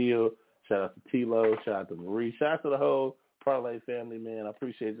Kendall Gill. Shout out to T-Lo. Shout out to Marie. Shout out to the whole Parlay family, man. I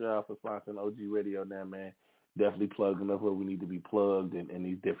appreciate y'all for sponsoring OG Radio now, man. Definitely plugging up where we need to be plugged in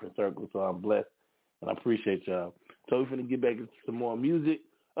these different circles. So I'm blessed, and I appreciate y'all. So we're going to get back into some more music.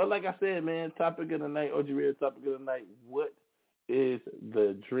 Like I said, man, topic of the night, OG Radio topic of the night, what is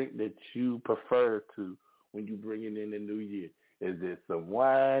the drink that you prefer to when you bring it in the new year? Is it some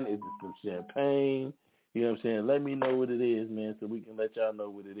wine? Is it some champagne? You know what I'm saying? Let me know what it is, man, so we can let y'all know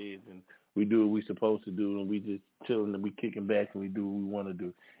what it is. And we do what we supposed to do, and we just chilling and we kicking back and we do what we want to do.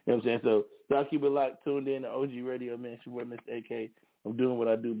 You know what I'm saying? So y'all keep it locked, tuned in to OG Radio, man. It's your boy, Mr. AK. I'm doing what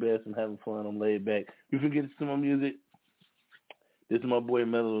I do best. I'm having fun. I'm laid back. You forget some more music? This is my boy,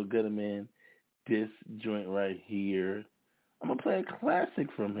 Mello the Gutterman. This joint right here, I'm going to play a classic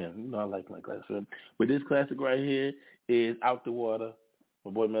from him. You know I like my classic from him. But this classic right here is Out the Water. My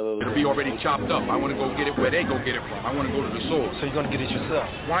boy Mello. It'll be already chopped up. I want to go get it where they go get it from. I want to go to the source. So you're going to get it yourself?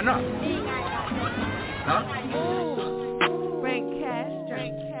 Why not? Huh?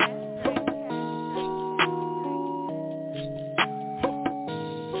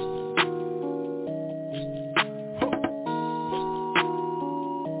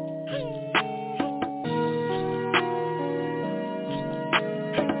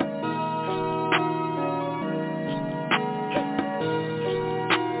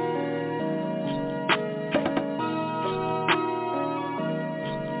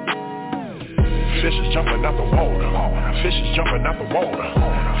 Fishes jumping out the water. Fishes jumping out the water.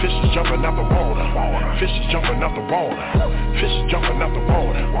 Fishes jumping out the water. Fishes jumping out the water. Fishes jumping out the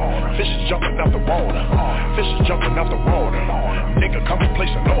water. Fishes jumping out the water. Fishes jumping out the water. Nigga, come and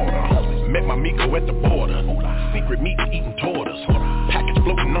place an order. Met my Miko at the border. Secret meat eating tortoise. Package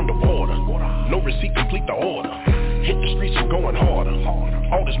floating underwater. No receipt, complete the order. Hit the streets and going harder.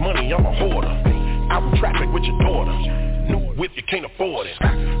 All this money, I'm a hoarder. Out in traffic with your daughter. New whip, you can't afford it.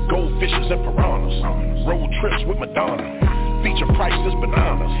 Goldfishes and piranhas. Road trips with Madonna. Feature prices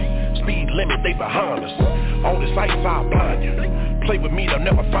bananas. Speed limit, they behind us. All this ice, I'll blind you. Play with me, they'll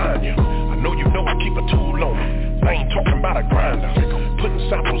never find you. I know you know I keep a tool on me. I ain't talking about a grinder. Putting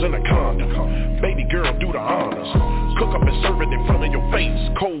samples in a condom. Baby girl, do the honors. Cook up and serve it in front of your face.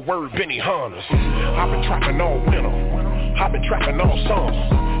 Cold word, Benny Hunters. I've been trapping all winter. I've been trapping all summer.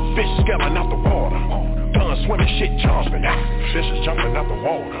 Fish scaling out the water. done swimming, shit jumping. Fishes jumping out the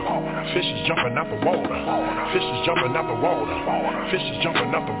water. Fishes jumping out the water. Fishes jumping out the water. Fishes jumping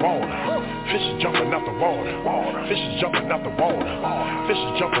out the water. Fishes jumping out the water. Fishes jumping out the water.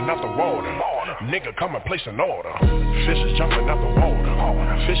 Fishes jumping out the water. Nigga, come and place an order. Fishes jumping out the water.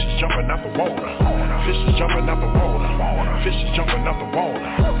 Fishes jumping out the water. Fishes jumping out the water. Fishes jumping out the water.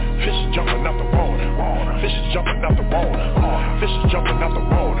 Fishes jumping out the water. Fishes jumping out the water. Fishes jumping out the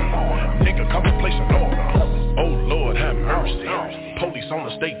water. Nigga, come and place an order. Oh Lord, have mercy. Police on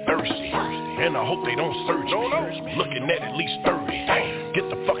the stay thirsty, and I hope they don't search me. Looking at least 30. Get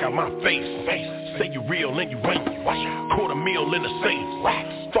the fuck out my face. Say you real and you ain't. $250,000 in the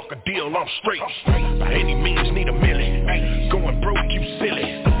safe. Fuck a deal, I'm straight. By any means, need $1 million. Going broke, you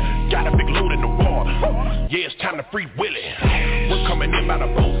silly. Got a big load in the water. Yeah, it's time to free Willie. We're coming in by the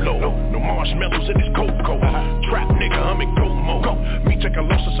boatload. No marshmallows in this cocoa. Trap nigga, I'm in go mode. Me take a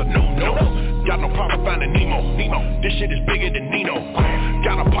loss, it's a no-no. Got no problem finding Nemo. This shit is bigger than Nino.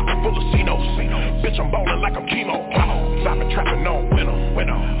 Got a pocket full of Cinos. Bitch, I'm ballin' like I'm chemo. I've been trapping all winter.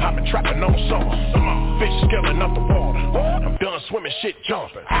 I've been trapping all summer. Fish scaling out the water. I'm done swimming, shit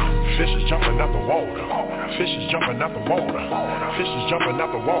jumping. Fishes jumping out the water. Fishes jumping out the water. Fishes jumping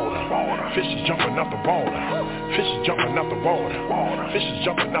out the water. Fishes jumping out the water. Fishes jumping out the water. Fishes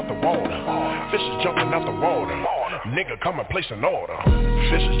jumping out the water. Fishes jumping out the water. Nigga, come and place an order.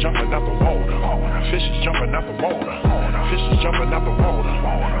 Fishes jumping out the water. Fishes jumping out the water. Fishes jumping out the water.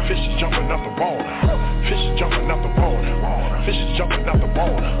 Fishes jumping out the water. Fishes jumping out the water. Fishes jumping out the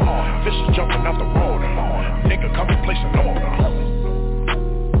water. Fishes jumping out the water. Nigga, come and place an order.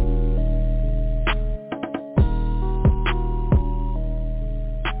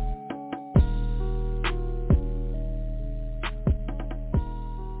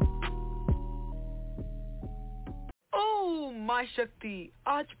 माँ शक्ति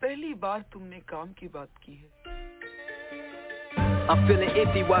आज पहली बार तुमने काम की बात की है I'm feeling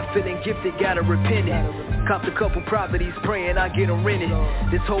empty while feeling gifted, gotta repent it. Copped a couple properties, praying I get them rented.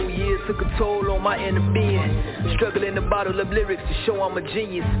 This whole year took a toll on my inner being. Struggling to bottle up lyrics to show I'm a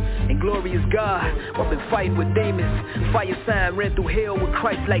genius. And glorious God, I've been fighting with demons. Fire sign ran through hell with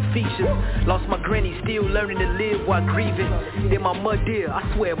Christ-like features. Lost my granny, still learning to live while grieving. Then my mud dear, I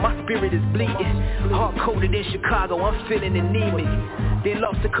swear my spirit is bleeding. Hard-coded in Chicago, I'm feeling anemic. Then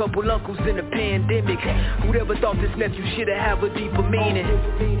lost a couple uncles in the pandemic. Who'd ever thought this nephew should've have a deeper meaning?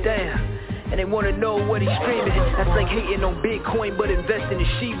 Damn. And they wanna know what he's streaming. That's like hating on Bitcoin but investing in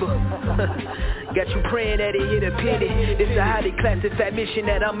Shiba. Got you praying that it hit a penny. It's a highly classified mission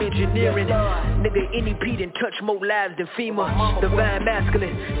that I'm engineering. Nigga, NEP done touch more lives than FEMA. Divine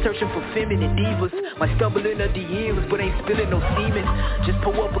masculine, searching for feminine divas. Might stumble in her DMs but ain't spilling no semen. Just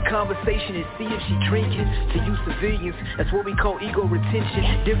pull up a conversation and see if she drinking. To you civilians, that's what we call ego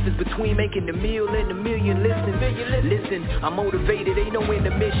retention. Difference between making the meal and the million. Listen, I'm motivated, ain't no in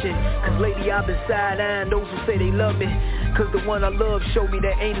the mission. Cause lady, I've been side-eyeing those who say they love me. Cause the one I love showed me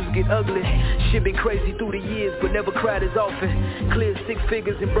that angels get ugly. Shit been crazy through the years but never cried as often. Cleared 6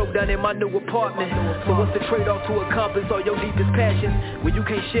 figures and broke down in my new apartment. So what's the trade-off to accomplish all your deepest passions when you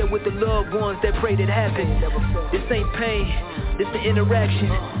can't share with the loved ones that pray that happen? This ain't pain, this the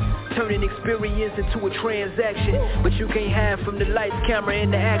interaction. Turning experience into a transaction. But you can't hide from the lights, camera,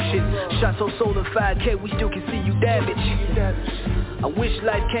 and the action. Shots so sold in 5K, we still can see you damaged. I wish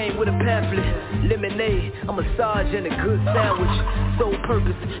life came with a pamphlet. Lemonade, a massage and a good sandwich. Sole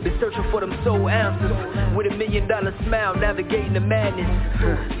purpose, been searching for them soul answers. With $1 million smile, navigating the madness.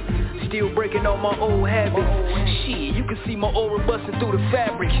 Still breaking all my old habits. Shit, you can see my aura busting through the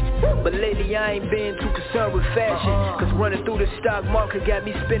fabric. But lately I ain't been too concerned with fashion. Cause running through the stock market got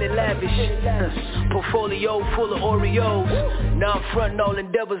me spending lavish. Portfolio full of Oreos. Now I'm fronting all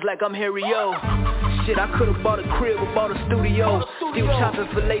endeavors like I'm Harry O. Shit, I could've bought a crib or bought a studio. Still chopping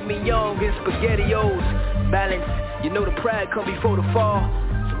filet mignon and SpaghettiOs. Balance, you know the pride come before the fall.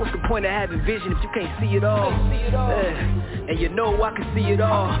 So what's the point of having vision if you can't see it all? And you know I can see it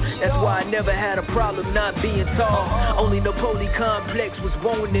all. That's why I never had a problem not being tall. Only the poly complex was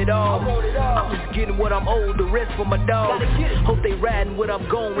wanting it all. I'm just getting what I'm owed, the rest for my dogs. Hope they riding what I'm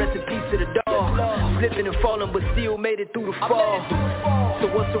going, rest in peace to the dog. Slipping and falling but still made it through the fall. So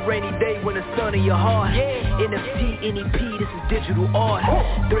what's a rainy day when the sun in your heart? NFT, NEP, this is digital art.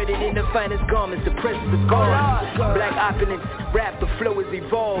 Threaded in the finest garments, the presence of God. Black opulence, rap, the flow is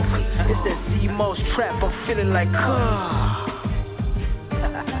evolved. It's that C-Moss trap, I'm feeling like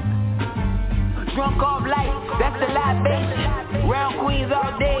Drunk off light, that's the libation. Round queens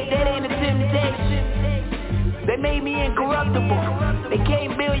all day, that ain't a temptation. They made me incorruptible. They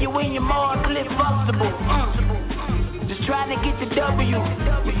can't build you when you're more cliff functional. Just trying to get the W.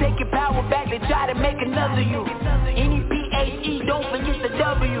 You take your power back, they try to make another you. N-E-P-H-E, don't forget the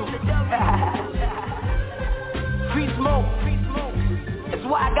W. Free smoke. That's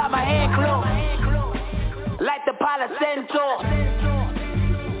why I got my hand closed. Like the Palo Santo.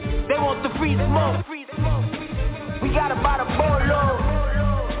 They want the free smoke. We got about a bolo.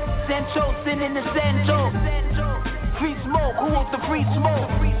 Sancho sending the Sancho. Free smoke, who wants the free smoke?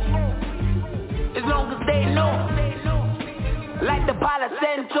 As long as they know. Like the Palo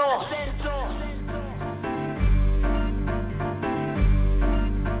Santo.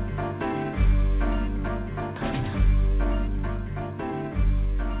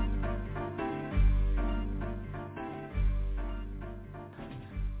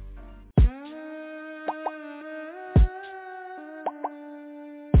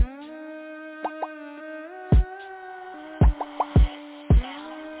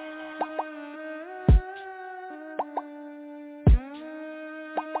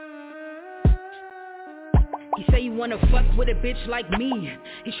 He wanna fuck with a bitch like me.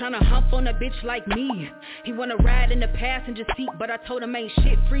 He tryna hump on a bitch like me. He wanna ride in the passenger seat, but I told him ain't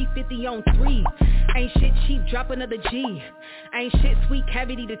shit free, 50 on 3. Ain't shit cheap, drop another G. Ain't shit sweet,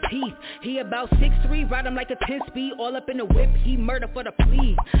 cavity to teeth. He about 6'3", ride him like a 10-speed. All up in the whip, he murder for the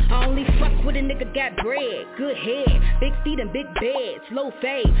plea. I only fuck with a nigga got bread, good head, big feet and big beds, low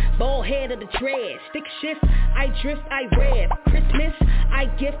fade, bald head of the dread. Stick shift, I drift, I rev. Christmas, I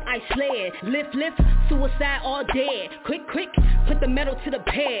gift, I sled. Lift, suicide all dead. Quick, put the metal to the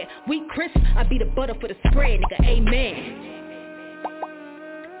pad. We crisp, I be the butter for the spread, nigga, amen.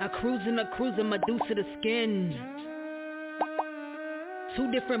 I cruising, Medusa the skin.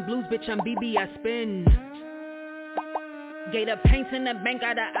 2 different blues, bitch, I'm BB, I spin. Gator paints in the bank,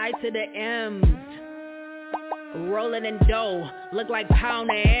 got the I to the M's. Rolling in dough, look like pound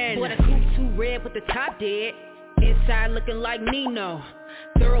and end. Boy, the coupe too red, but the top dead. Inside looking like Nino.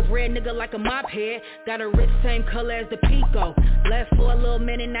 Thoroughbred nigga like a mop head. Got a wrist same color as the Pico. Left for a little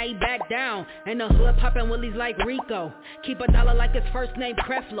minute, now he back down. And the hood poppin' willies like Rico. Keep a dollar like his first name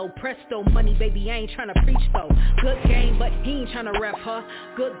Creflo. Presto, money baby, I ain't tryna preach though. Good game, but he ain't tryna ref her.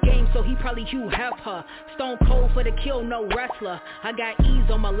 Good game, so he probably Hugh Hef her. Stone cold for the kill, no wrestler. I got ease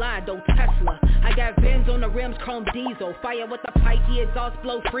on my line, though Tesla. I got Benz on the rims, chrome diesel. Fire with the pipe, the exhaust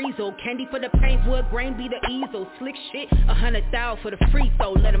blow freezel. Candy for the paint, wood grain be the easel. Slick shit, 100,000 for the free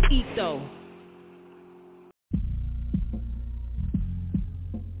throw. Let him eat though.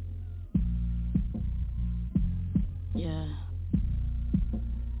 Yeah.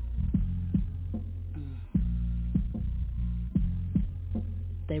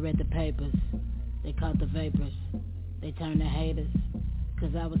 They read the papers. They caught the vapors. They turned to haters.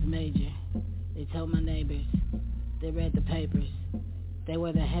 'Cause I was major. They told my neighbors. They read the papers. They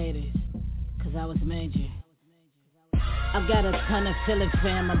were the haters. 'Cause I was major. I've got a ton of feeling,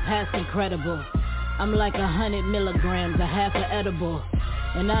 fam, I'm past incredible. I'm like 100 milligrams, a half an edible.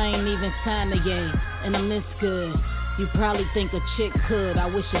 And I ain't even signed a yay, and I'm this good. You probably think a chick could, I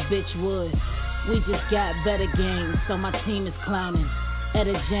wish a bitch would. We just got better games, so my team is clowning.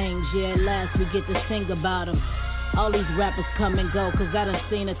 Etta James, yeah, at last we get to sing about them. All these rappers come and go, 'cause I done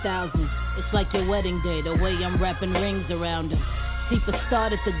seen 1,000. It's like your wedding day, the way I'm wrapping rings around them. See, for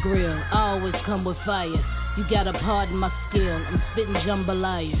start at the grill, I always come with fire. You gotta pardon my skill, I'm spitting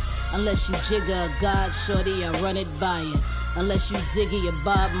jambalaya. Unless you Jigga or God, shorty, I run it by you. Unless you Ziggy or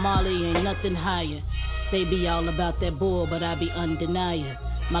Bob Marley, ain't nothing higher. They be all about that bull, but I be undeniable.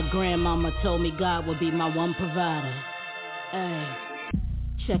 My grandmama told me God would be my one provider. Ay,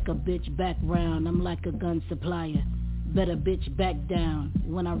 check a bitch background, I'm like a gun supplier. Better bitch back down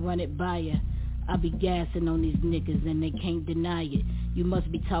when I run it by ya. I be gassing on these niggas and they can't deny it. You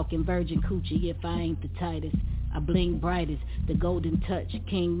must be talking virgin coochie if I ain't the tightest. I bling brightest, the golden touch,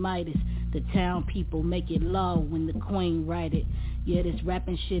 King Midas. The town people make it law when the queen write it. Yeah, this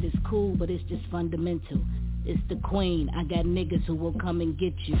rapping shit is cool, but it's just fundamental. It's the queen, I got niggas who will come and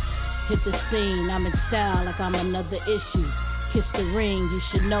get you. Hit the scene, I'm in style like I'm another issue. Kiss the ring, you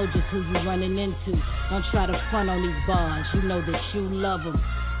should know just who you running into. Don't try to front on these bars, you know that you love them.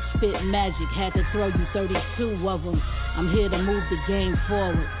 Spit magic, had to throw you 32 of them. I'm here to move the game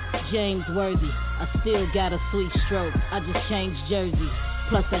forward. James Worthy, I still got a sweet stroke. I just changed jersey.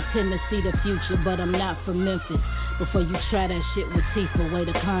 Plus I tend to see the future, but I'm not from Memphis. Before you try that shit with Tifa, weigh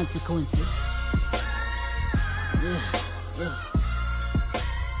the consequences.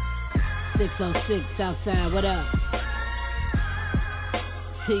 606 Southside, what up?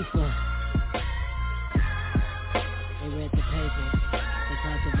 Tifa. They read the papers. They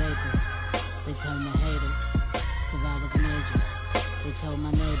caught the vapors. They turned the haters. 'Cause I was major. They told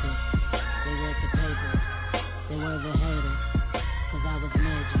my neighbors. They read the papers. They were the haters, cause I was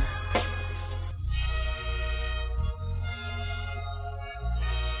major.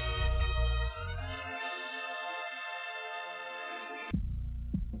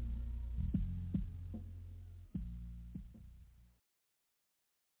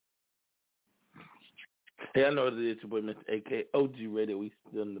 Hey, I know it is your boy, Mr. AK, OG Radio. We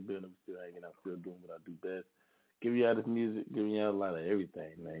still in the building. We still hanging out, still doing what I do best. Giving y'all this music, giving y'all a lot of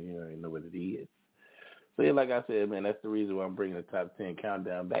everything, man. You already know what it is. So, yeah, like I said, man, that's the reason why I'm bringing the top 10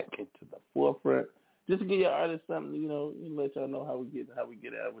 countdown back into the forefront. Just to give y'all artists something, let y'all know how we get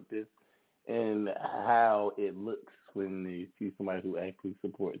out with this and how it looks when you see somebody who actually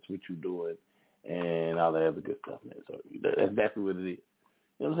supports what you're doing and all that other good stuff, man. So that's exactly what it is.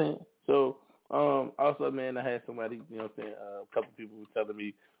 You know what I'm saying? So, also, man, I had somebody, a couple people were telling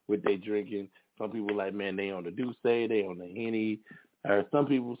me what they drinking. Some people like, man, they on the Douce, they on the Henny. Or some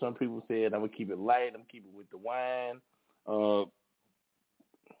people said, I'm going to keep it light. I'm keep it with the wine.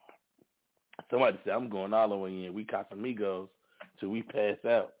 Somebody said, I'm going all the way in. We Casamigos till we pass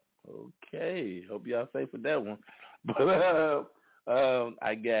out. Okay. Hope y'all safe with that one. But I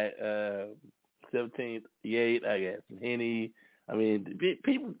got 1738. I got some Henny. I mean,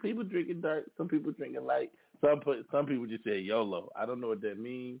 people drinking dark. Some people drinking light. Some people just say YOLO. I don't know what that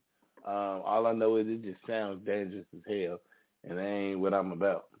means. All I know is it just sounds dangerous as hell, and that ain't what I'm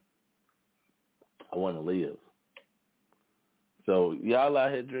about. I want to live. So y'all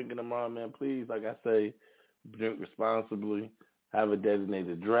out here drinking tomorrow, man, please, like I say, drink responsibly. Have a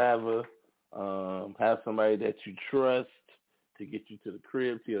designated driver. Have somebody that you trust to get you to the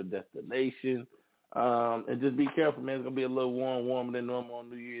crib, to your destination. And just be careful, man. It's going to be a little warmer than normal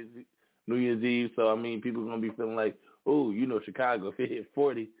on New Year's Eve. So, I mean, people are going to be feeling like, oh, Chicago, if it hit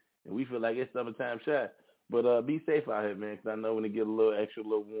 40, and we feel like it's summertime shot. But be safe out here, man, because I know when it get a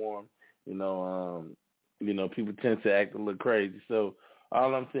little warm, people tend to act a little crazy. So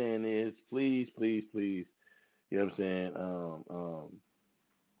all I'm saying is please, please, please, you know what I'm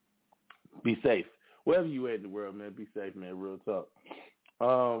saying, be safe. Wherever you at in the world, man, be safe, man, real talk.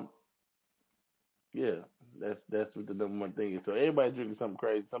 Yeah, that's what the number one thing is. So everybody drinking something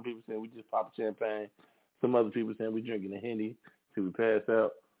crazy. Some people saying we just pop champagne. Some other people saying we drinking a Henny till we pass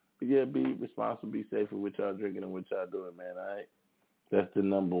out. But yeah, be responsible, be safe with what y'all drinking and what y'all doing, man, all right? That's the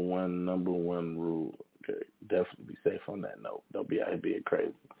number one rule. Okay, definitely be safe on that note. Don't be out here being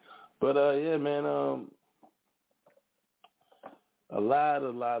crazy. But yeah, man, a lot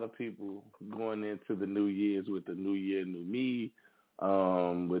of people going into the New Year's with the New Year, New Me,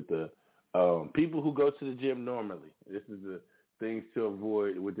 with the people who go to the gym normally. This is the things to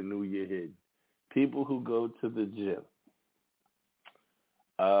avoid with the New Year hitting. People who go to the gym.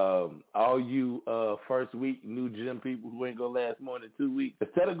 All you first week new gym people who ain't gonna last more than 2 weeks,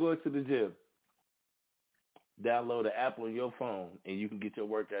 instead of going to the gym, download the app on your phone and you can get your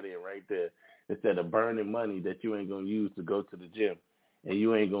workout in right there instead of burning money that you ain't gonna use to go to the gym and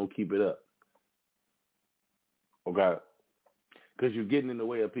you ain't gonna keep it up. Okay? Because you're getting in the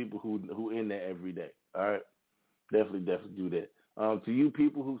way of people who in there every day. All right? Definitely do that. To you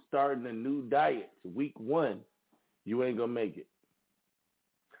people who starting a new diet, week 1, you ain't gonna make it.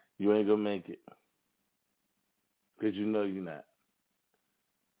 You ain't gonna make it. Because you know you're not.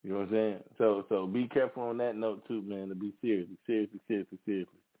 You know what I'm saying? So be careful on that note too, man, to be seriously.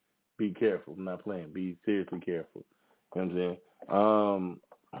 Be careful. I'm not playing. Be seriously careful. You know what I'm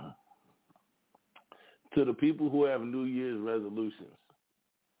saying? To the people who have New Year's resolutions,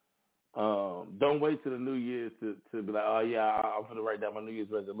 don't wait till the New Year's to be like, oh yeah, I'm going to write down my New Year's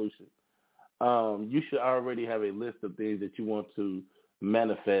resolution. You should already have a list of things that you want to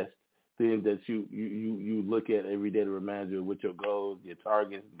manifest, things that you look at every day to remind you of what your goals, your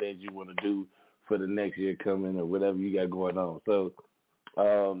targets, things you want to do for the next year coming or whatever you got going on. So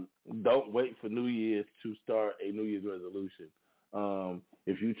don't wait for New Year's to start a New Year's resolution.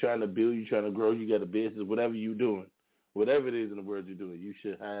 If you're trying to build, you're trying to grow, you got a business, whatever you're doing, whatever it is in the world you're doing, you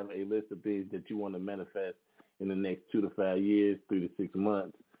should have a list of things that you want to manifest in the next 2 to 5 years, 3 to 6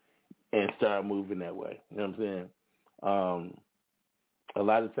 months, and start moving that way. You know what I'm saying? A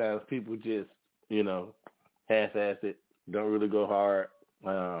lot of times people just, half-ass it, don't really go hard.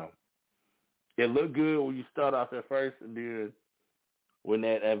 It look good when you start off at first, and then when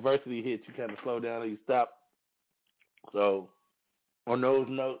that adversity hits, you kind of slow down or you stop. So on those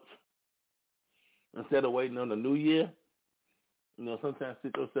notes, instead of waiting on the new year, sometimes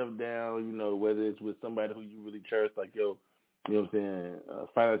sit yourself down, whether it's with somebody who you really trust, like your,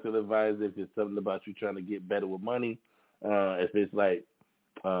 financial advisor, if it's something about you trying to get better with money, if it's like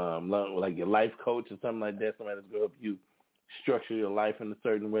your life coach or something like that, somebody that's going to help you structure your life in a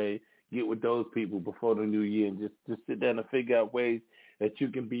certain way, get with those people before the new year and just sit down and figure out ways that you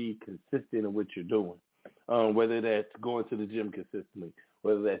can be consistent in what you're doing. Whether that's going to the gym consistently,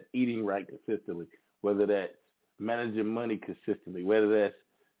 whether that's eating right consistently, whether that's managing money consistently, whether that's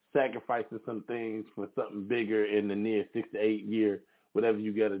sacrificing some things for something bigger in the near 6 to 8 year, whatever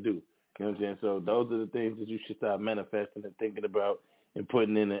you got to do. You know what I'm saying? So those are the things that you should start manifesting and thinking about and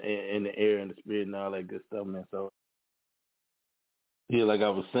putting in the air and the spirit and all that good stuff, man. So, yeah, like I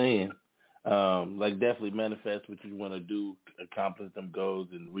was saying, like definitely manifest what you want to do, accomplish them goals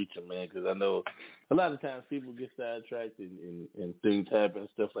and reach them, man, because I know a lot of times people get sidetracked and things happen and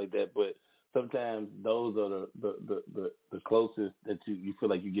stuff like that, but sometimes those are the closest that you feel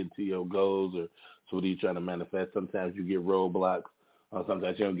like you get to your goals or to what you're trying to manifest. Sometimes you get roadblocks.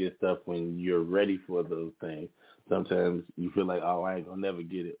 Sometimes you don't get stuff when you're ready for those things. Sometimes you feel like, oh, I ain't going to never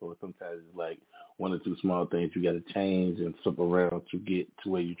get it. Or sometimes it's like one or two small things you got to change and flip around to get to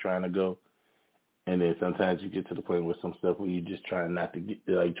where you're trying to go. And then sometimes you get to the point with some stuff where you're just trying not to get,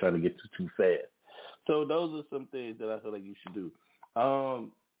 like trying to get too fast. So those are some things that I feel like you should do.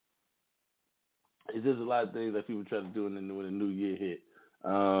 It's just a lot of things that people try to do when the new year hit.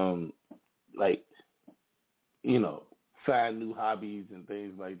 Like, you know, find new hobbies and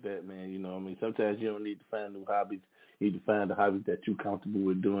things like that, man. You know what I mean? Sometimes you don't need to find new hobbies. You need to find the hobbies that you're comfortable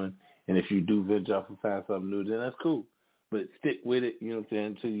with doing. And if you do venture off and find something new, then that's cool. But stick with it, you know what I'm saying,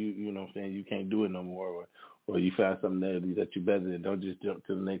 until you know what I'm saying, you can't do it no more or you find something that you're better than. Don't just jump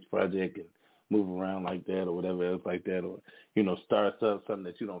to the next project and move around like that or whatever else like that or, you know, start something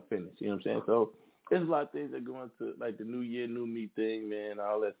that you don't finish. You know what I'm saying? So there's a lot of things that go into, like, the new year, new me thing, man,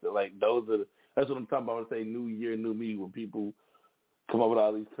 all that stuff. Like, that's what I'm talking about when I say new year, new me, when people come up with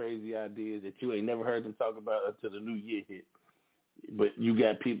all these crazy ideas that you ain't never heard them talk about until the new year hit. But you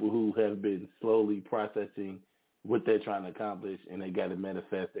got people who have been slowly processing what they're trying to accomplish, and they got it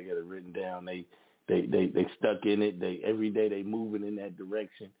manifest. They got it written down. They stuck in it. Every day they moving in that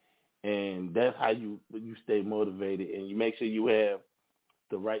direction, and that's how you stay motivated, and you make sure you have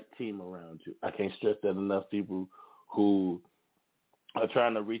the right team around you. I can't stress that enough. People who are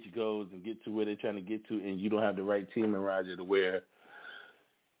trying to reach goals and get to where they're trying to get to, and you don't have the right team around you to where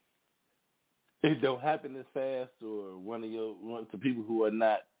it don't happen as fast, or one of the people who are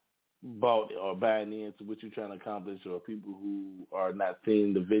not bought or buying into what you're trying to accomplish, or people who are not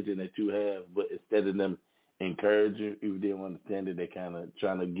seeing the vision that you have, but instead of them encourage you, if they don't understand it, they kind of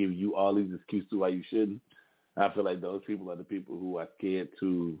trying to give you all these excuses why you shouldn't. I feel like those people are the people who are scared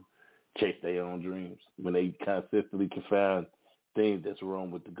to chase their own dreams. When they consistently can find things that's wrong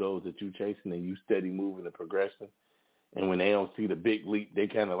with the goals that you're chasing and you steady moving and progressing, and when they don't see the big leap, they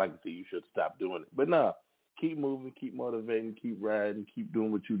kind of like to say you should stop doing it. But no, keep moving, keep motivating, keep riding, keep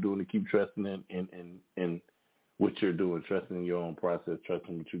doing what you're doing, and keep trusting in what you're doing, trusting in your own process,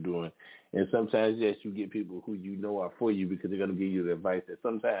 trusting what you're doing. And sometimes, yes, you get people who you know are for you because they're going to give you the advice that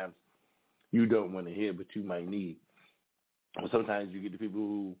sometimes you don't want to hear, but you might need. Or sometimes you get the people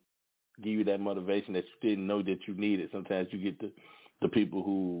who give you that motivation that you didn't know that you needed. Sometimes you get the people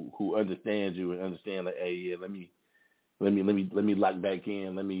who understand you and understand, like, hey, yeah, let me lock back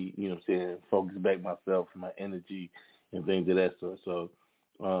in. Let me, you know what I'm saying, focus back myself, my energy, and things of that sort. So,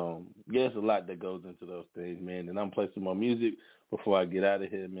 yeah, it's a lot that goes into those things, man. And I'm playing some more music before I get out of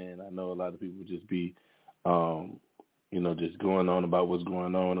here, man. I know a lot of people just be, you know, just going on about what's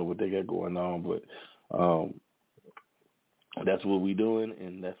going on or what they got going on. But that's what we doing,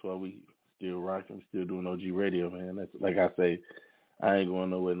 and that's why we still rocking, still doing OG radio, man. That's, like I say, I ain't going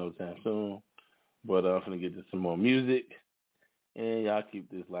nowhere no time soon. But I'm going to get to some more music, and y'all keep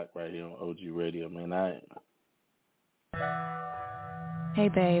this lock right here on OG Radio, man. Hey,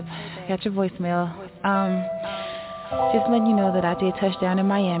 babe. Got your voicemail. Just letting you know that I did touch down in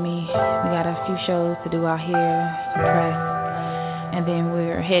Miami. We got a few shows to do out here, some press, and then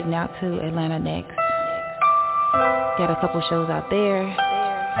we're heading out to Atlanta next. Got a couple shows out there,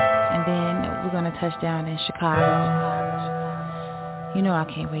 and then we're going to touch down in Chicago. You know I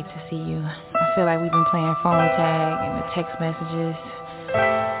can't wait to see you. I feel like we've been playing phone tag and the text messages.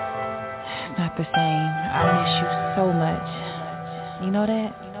 It's not the same. I miss you so much. You know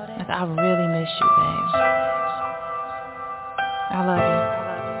that? Like, I really miss you, babe. I love you.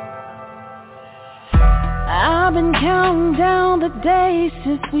 I've been counting down the days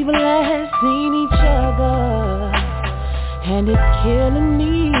since we've last seen each other, and it's killing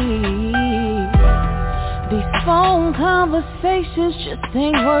me. These phone conversations just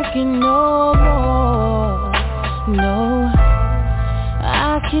ain't working no more. No,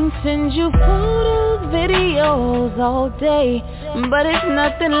 I can send you photos, videos all day, but it's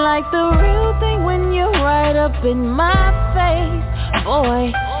nothing like the real thing when you're right up in my face.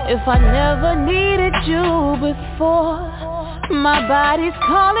 Boy, If I never needed you before, my body's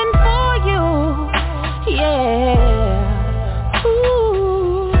calling for you, yeah.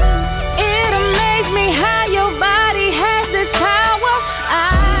 Ooh, it amazes me how your body has this power.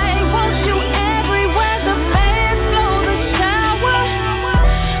 I want you everywhere the fans blow the shower.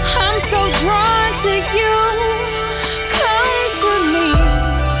 I'm so drawn to you. Come to me,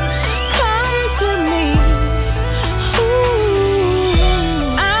 come to me.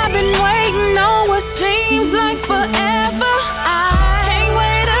 Ooh, I've been waiting on what seems like forever. I can't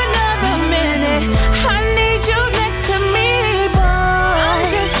wait another minute. I need you next to me, boy. I'm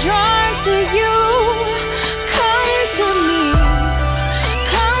just drawn to you. Come to me,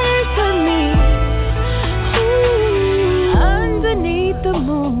 come to me. Ooh, underneath the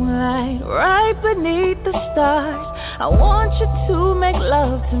moonlight, right beneath the stars, I want you to make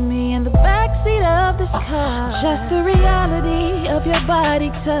love to me in the backseat of this car. Just the reality of your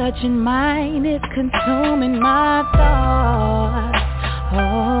body touching mine is consuming my thoughts.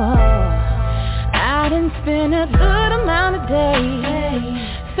 Oh, I done spent a good amount of days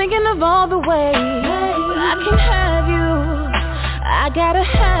thinking of all the ways I can have you. I gotta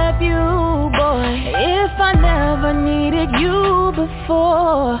have you, boy. If I never needed you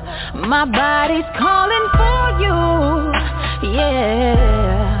before, my body's calling for you, yeah.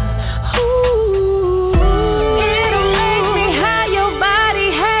 Ooh, it amazes me how your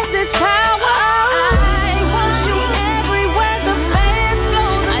body has this power. I want you everywhere the fans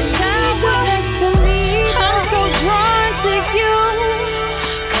blow the shower. Next to me, I'm so drawn to you.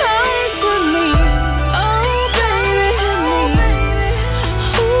 Come to me, oh baby.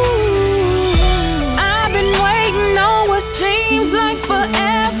 Ooh, I've been waiting on what seems like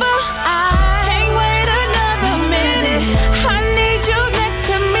forever. I can't wait another minute. I need you next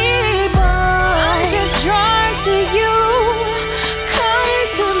to me, boy. I'm just drawn to you. Come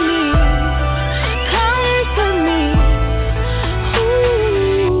to me, come to me.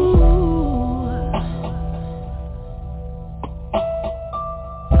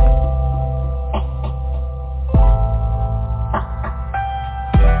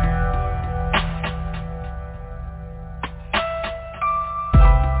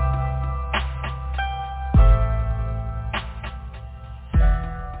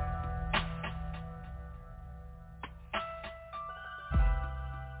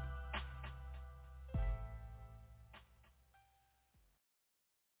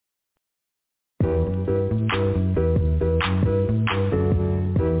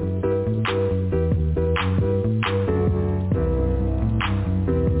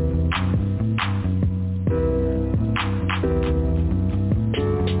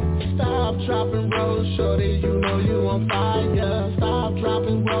 Stop, drop, and roll, shorty, you know you on fire. Stop, drop,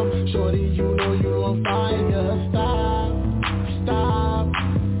 and roll, shorty, you know you on fire. Stop, stop,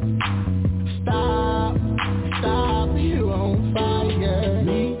 stop, stop, you on fire.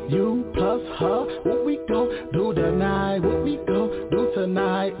 Me, you, plus her, what we gon' do tonight? What we gon' do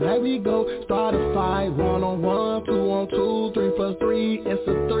tonight? There we go, start a fight, 1-on-1, 2-on-2, 3+3, it's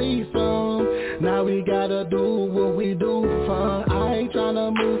a threesome. Now we gotta do what we do fun. I ain't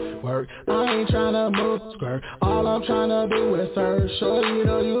tryna move work, I ain't tryna move skirt. All I'm tryna do is serve. Shorty, you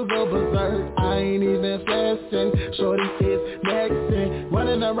know you go berserk. I ain't even flexing. Shorty is nexting,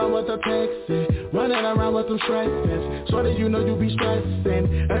 running around with the texting, running around with them stresses. Shorty, you know you be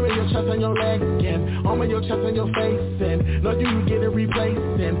stressing. Every your chest and your legs and arm your chest and your face and know you get it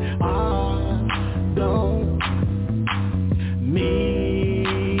replacing. I don't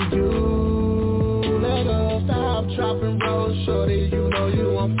need you. Let us stop, drop, and roll, shorty, you know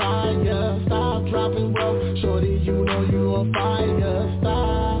you on fire. Stop, drop, and roll, shorty, you know you on fire.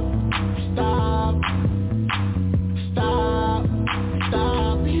 Stop, stop, stop,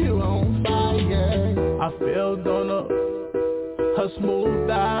 stop, you on fire. I feel her smooth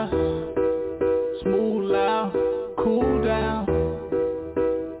eyes, smooth out, cool down.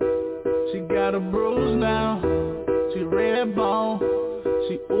 She got a bruise now, she red bone,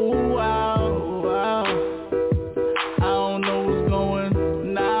 she ooh wow, wow. I don't know what's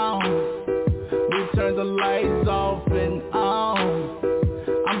going now. We turn the lights off and on.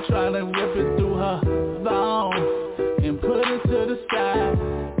 I'm trying to rip it through her thong and put it to the side.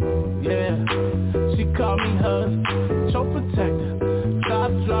 Yeah, she called me her choke protector.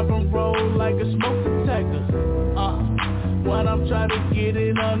 Stop, drop, and roll like a smoke detector. When I'm trying to get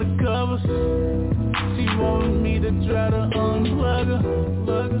it undercover, she wanted me to try to unplug her.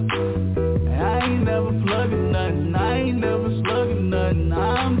 I ain't never plugging nothing, I ain't never slugging nothing.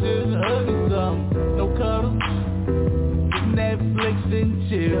 I'm just hugging something, no cuddles, Netflix and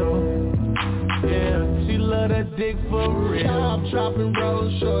chill. Yeah, she love that dick for real. Stop, drop, and roll,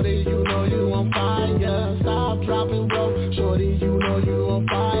 short. Shorty, you know you on fire. Stop, drop, and roll. Shorty, you know you on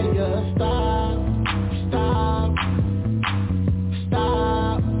fire. Stop, stop,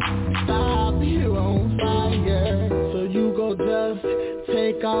 stop, stop, you on fire. So you go just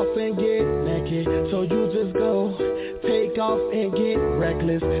take off and get naked. So you just go take off and get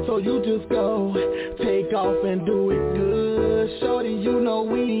reckless. So you just go take off and do it good. Shorty, you know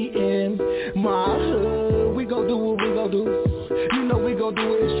we in my hood. We gon' do what we gon' do. You know we gon' do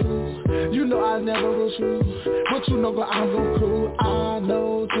it true. You know I never rush you, but you know I'm gon' crew. I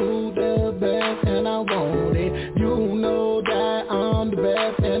know to the best and I want it. You know that I'm the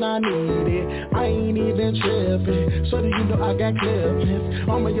best and I need it. I ain't even tripping. So do you know I got clippings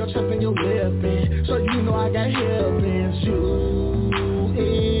on your chest and your lippin'. So you know I got hippins. You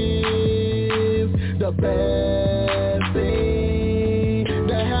is the best thing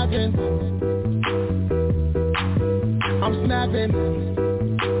that happened. I'm snapping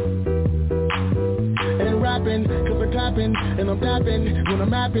and rapping, cause I'm clapping and I'm tapping when I'm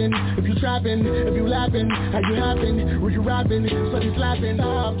mapping. If you trapping, if you laughing, how you happen? When you rapping, so you slapping.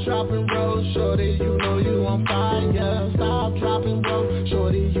 Stop, drop, and roll, shorty, you know you on fire. Stop, drop, and roll,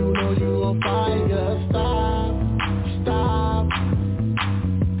 shorty, you know you on fire. Stop, stop,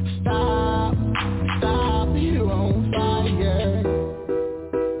 stop, stop, you on fire.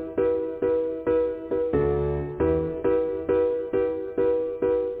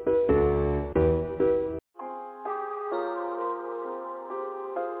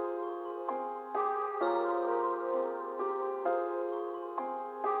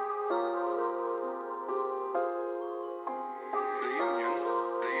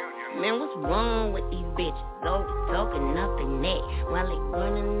 Man, what's wrong with these bitches? Always talking up their neck while they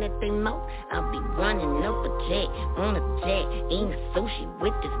running at their mouth. I'll be running up a jet, on a jet, eating sushi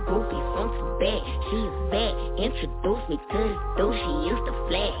with this goofy from Tibet. She's bad, introduced me to this dude. She used to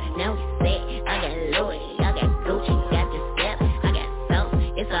flag, now he's sad. I got Louis, I got Gucci, got this step, I got sauce,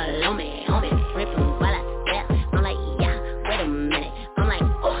 it's all on me, ripping while I step. I'm like, yeah, wait a minute. I'm like,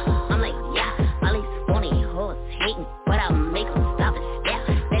 oh, I'm like, yeah, all these phony hoes hating, but I'll make them stop and step.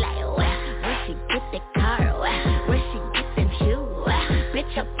 They like, get that car, where she get them shoes,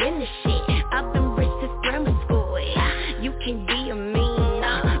 bitch up in the shit, I've been rich since grammar school, you can be a mean,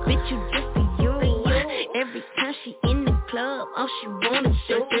 bitch you just be you, every time she in the club, all she wanna do is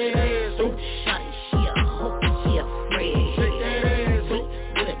shawty, she a hoe, she a freak,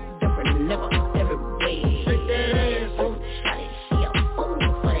 with a different nigga every way, shawty, she a fool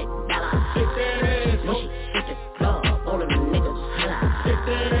for that dollar, when she hit the club, all the niggas holla.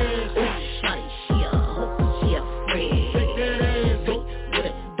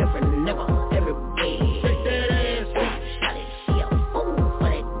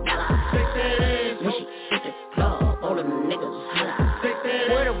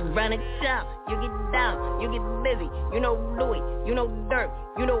 You get down, you get busy. You know Louis, you know Dirk,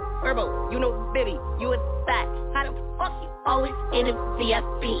 you know Herbo, you know Bibby, you a thot. How the fuck you always in a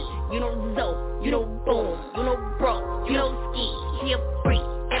VIP? You know Zoe, you know Boom, you know Bro, you know Ski. She a freak,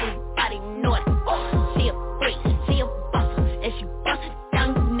 everybody know it. She a freak, she a boss, and she bustin' down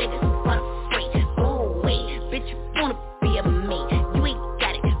you niggas for the free. Oh wait, bitch you wanna be a me? You ain't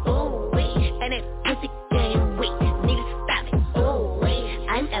got it. Oh wait, and that pussy game weak. Need to stop it. Oh wait,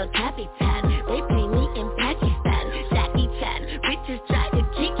 I'm El Capitan. They pay me in Pakistan. Jackie Chan, bitches try to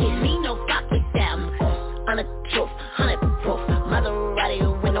kick it. Me no fuck with them. On the truth, 100 proof. Maserati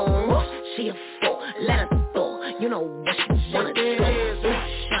window roof. She a fool, let her go. You know what she wanna do.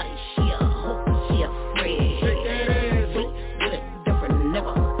 Shawty, she a hoe, she a freak. With a different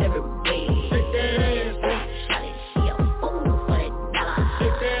nigga every way. Shawty, she a fool for that dollar.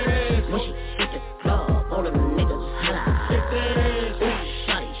 When she hit the club, all the niggas holla.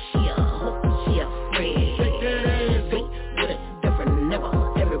 Shawty, she a hoe.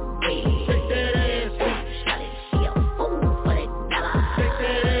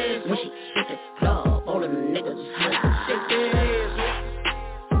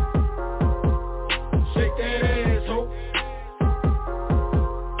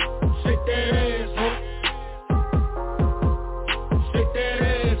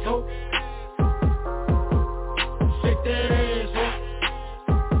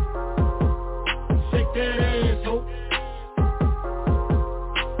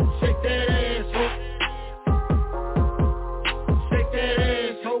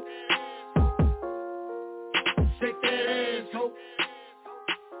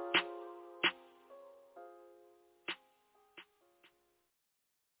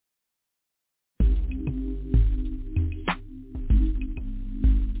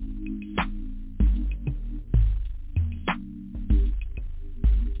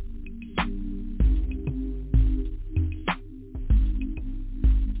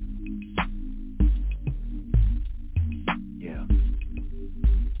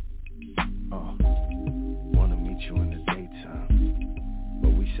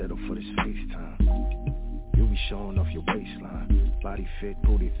 settle for this FaceTime. You be showing off your waistline. Body fit,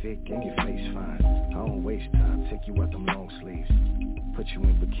 booty thick, and your face fine. I don't waste time, take you out them long sleeves. Put you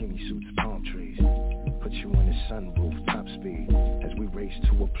in bikini suits, palm trees. Put you in the sunroof, top speed. As we race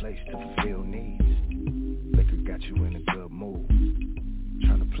to a place to fulfill needs. Liquor got you in a good mood.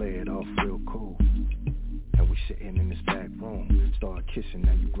 Trying to play it off real cool. And we sitting in this back room. Start kissing,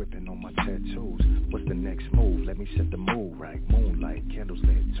 now you gripping on my tattoos. What's the next move? Let me set the mood right. Moonlight, candles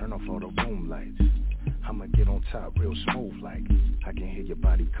lit, turn off all the room lights. I'ma get on top real smooth like I can hear your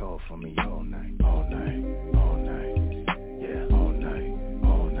body call for me all night. All night, all night. Yeah, all night,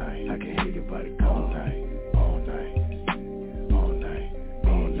 all night. I can hear your body call all night. All night, all night.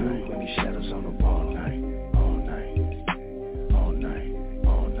 All night. When these shadows on the wall. All night, all night. All night,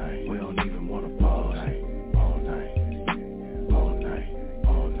 all night. We don't even wanna pause. All night, all night.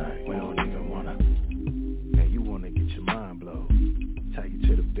 All night. We don't even wanna. Now you wanna get your mind blown. Tie you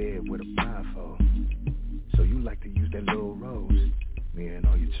to the bed with a blindfold. So you like to use that little rose. Me and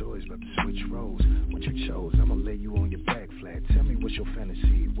all your toys about to switch roles. What you chose, I'ma lay you on your back flat. Tell me what's your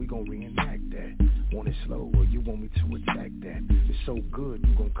fantasy, we gon' reenact that. Want it slow or you want me to attack that? It's so good,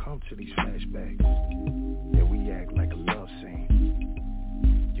 you gon' come to these flashbacks. Yeah, we act like a love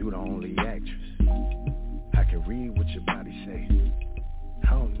scene. You the only actress. I can read what your body say.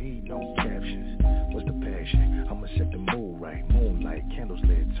 I don't need no captions. What's the passion? I'ma set the mood right. Moonlight, candles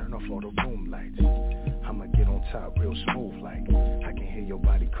lit, turn off all the room lights. I'ma get on top real smooth like I can hear your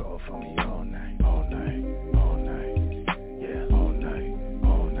body call for me all night. All night, all night. Yeah, all night,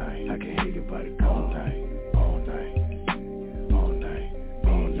 all night. I can hear your body call all night. All night, all night.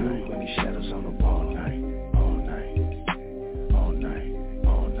 All night. When these shadows on the wall. All night, all night. All night,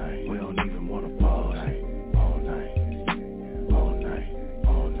 all night. We don't even wanna pause. All night, all night.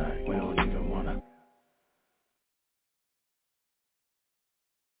 All night. We don't even wanna.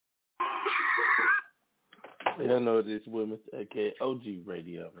 Yeah, I know this women, aka OG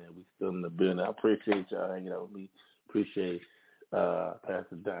Radio, man. We still in the building. I appreciate y'all hanging out with me. Appreciate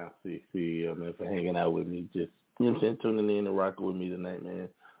Pastor Don CEO, man, for hanging out with me. Just, you know what I'm saying, tuning in and rocking with me tonight, man.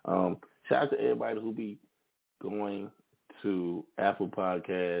 Shout out to everybody who be going to Apple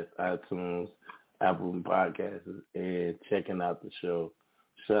Podcasts, iTunes, Apple Podcasts, and checking out the show.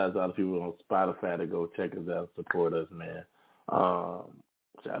 Shout out to all the people on Spotify to go check us out, support us, man.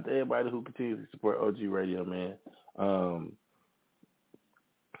 Shout out to everybody who continues to support OG Radio, man.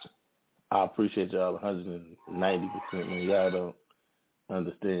 I appreciate y'all 190%, man. Y'all don't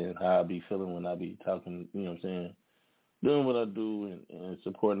understand how I be feeling when I be talking, you know what I'm saying, doing what I do and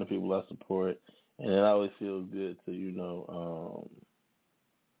supporting the people I support. And it always feels good to, do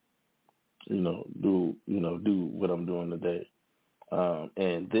what I'm doing today.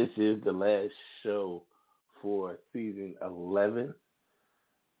 And this is the last show for season 11.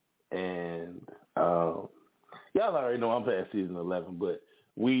 And y'all already know I'm past season 11, but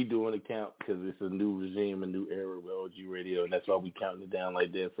we doing a count because it's a new regime, a new era with OG Radio, and that's why we counting it down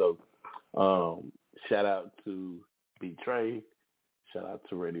like that. So shout out to B-Trey, shout out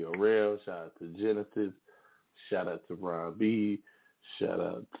to Radio Rail, shout out to Genesis, shout out to Ron B, shout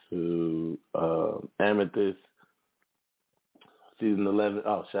out to Amethyst, season 11.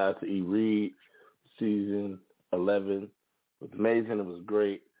 Oh, shout out to E. Reed, season 11. It was amazing. It was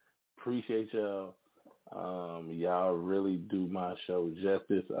great. Appreciate y'all. Y'all really do my show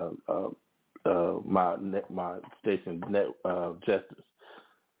justice. My station justice.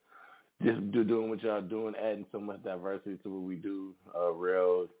 Just doing what y'all doing, adding so much diversity to what we do.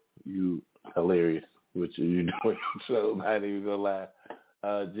 Real, you hilarious. What you doing? So I ain't even gonna lie.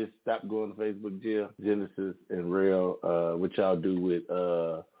 Just stop going to Facebook, Genesis and Real. What y'all do with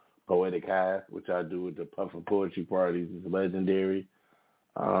Poetic High, what y'all do with the Puffer Poetry Parties is legendary.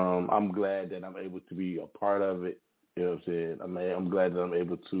 I'm glad that I'm able to be a part of it. You know what I'm saying? I'm glad that I'm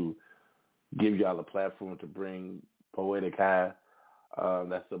able to give y'all a platform to bring Poetic High.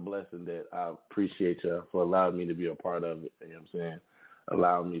 That's a blessing that I appreciate y'all for allowing me to be a part of it. You know what I'm saying?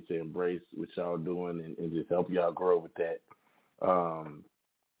 Allowing me to embrace what y'all doing and just help y'all grow with that.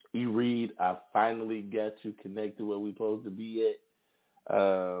 E-Reed, I finally got you connected where we supposed to be at.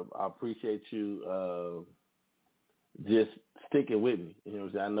 I appreciate you just sticking with me. You know what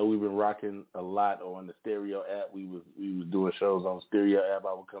I'm saying? I know we've been rocking a lot on the Stereo app. We was doing shows on Stereo app.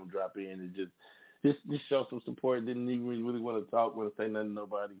 I would come drop in and just show some support. Didn't even really want to talk, want to say nothing to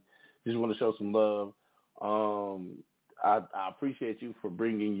nobody. Just want to show some love. I appreciate you for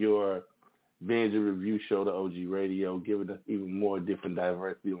bringing your binge and review show to OG Radio, giving us even more different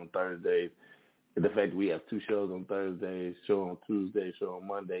diversity on Thursdays. And the fact that we have 2 shows on Thursdays, show on Tuesday, show on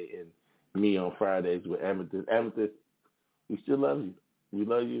Monday, and me on Fridays with Amethyst. Amethyst, we still love you. We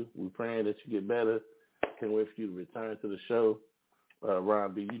love you. We're praying that you get better. Can't wait for you to return to the show.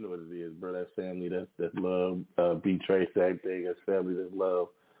 Ron B, you know what it is, bro. That's family. That's love. B Trey, same thing. That's family. That's love.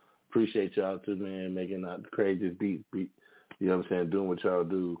 Appreciate y'all too, man. Making out the craziest beat. You know what I'm saying? Doing what y'all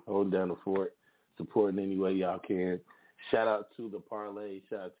do. Holding down the fort. Supporting any way y'all can. Shout out to the Parlay.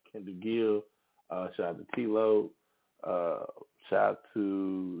 Shout out to Kendall Gill. Shout out to T-Lo. Shout out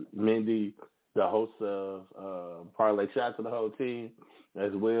to Mindy, the host of Parlay. Shout out to the whole team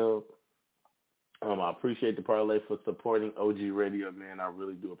as well. I appreciate the Parlay for supporting OG Radio, man. I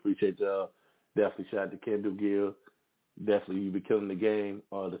really do appreciate y'all. Definitely shout out to Kendall Gill. Definitely, you be killing the game.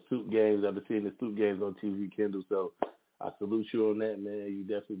 The suit games, I've been seeing the suit games on TV, Kendall. So I salute you on that, man. You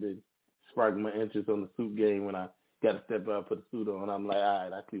definitely been sparking my interest on the suit game when I got to step out, put the suit on. I'm like, all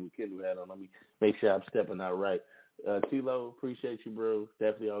right, I see what Kendall had on. Let me make sure I'm stepping out right. T-Lo, appreciate you, bro.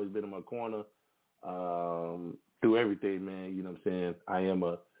 Definitely always been in my corner through everything, man. You know what I'm saying? I am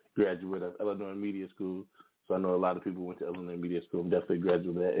a graduate of Illinois Media School, so I know a lot of people went to Illinois Media School. I'm definitely a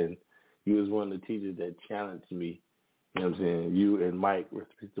graduate of that, and you was one of the teachers that challenged me. You know what I'm saying? You and Mike,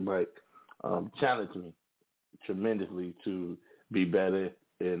 Mr. Mike, challenged me tremendously to be better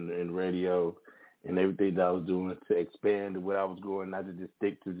in radio and everything that I was doing, to expand where I was going, not to just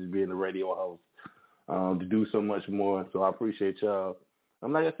stick to just being a radio host, to do so much more. So I appreciate y'all.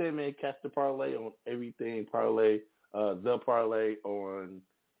 Like I said, man, catch the Parlay on everything. Parlay, the Parlay on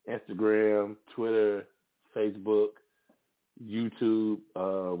Instagram, Twitter, Facebook, YouTube.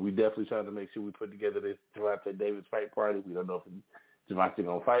 We definitely trying to make sure we put together this Javante Davis fight party. We don't know if Javante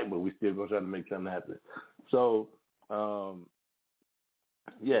going to fight, but we still going to try to make something happen. So,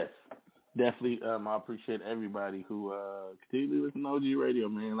 yes, definitely I appreciate everybody who continue to listen to OG Radio,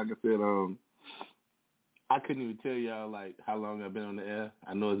 man. Like I said, I couldn't even tell y'all, like, how long I've been on the air.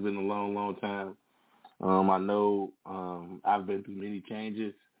 I know it's been a long, long time. I know I've been through many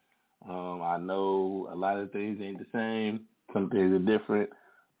changes. I know a lot of things ain't the same. Some things are different.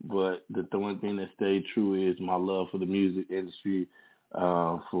 But the one thing that stayed true is my love for the music industry,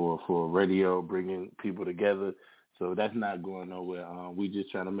 for radio, bringing people together. So that's not going nowhere. We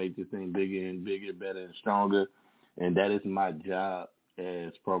just trying to make this thing bigger and bigger, better and stronger. And that is my job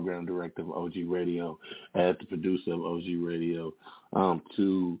as program director of OG Radio, as the producer of OG Radio,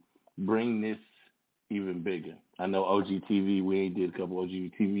 to bring this even bigger. I know OG TV, we ain't did a couple OG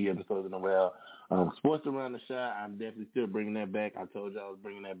TV episodes in a while. Sports Around the Shot, I'm definitely still bringing that back. I told you I was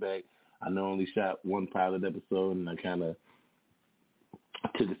bringing that back. I know I only shot one pilot episode, and I kind of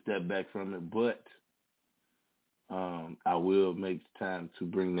took a step back from it, but I will make time to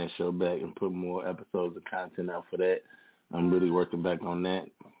bring that show back and put more episodes of content out for that. I'm really working back on that.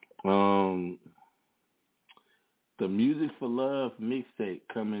 The Music for Love mixtape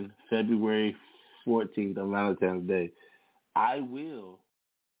coming February 14th on Valentine's Day. I will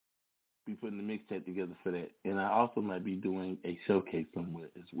be putting the mixtape together for that. And I also might be doing a showcase somewhere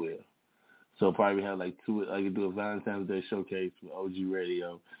as well. So probably have like two. I could do a Valentine's Day showcase with OG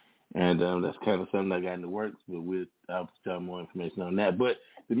Radio. And that's kind of something I got in the works, but I'll tell more information on that. But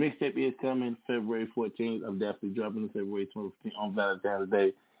the mixtape is coming February 14th. I'm definitely dropping it February 14th on Valentine's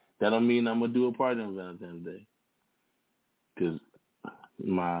Day. That don't mean I'm going to do a party on Valentine's Day, because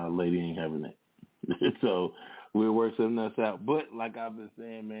my lady ain't having that. So we'll work something else out. But like I've been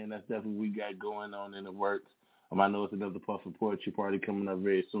saying, man, that's definitely what we got going on in the works. I know it's another Puff and Poetry party coming up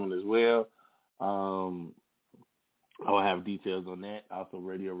very soon as well. I'll have details on that. Also,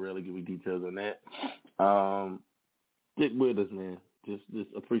 Radio Rarely give me details on that. Stick with us, man. Just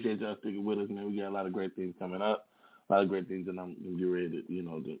appreciate y'all sticking with us, man. We got a lot of great things coming up. A lot of great things that I'm ready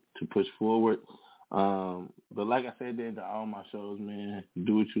to push forward. But like I said, then to all my shows, man,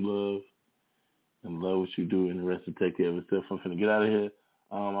 do what you love and love what you do, and the rest will take care of itself. I'm finna get out of here.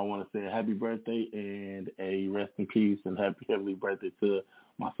 I want to say a happy birthday and a rest in peace and happy heavenly birthday to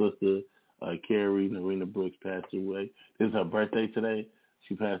my sister, Carrie Narina Brooks, passed away. This is her birthday today.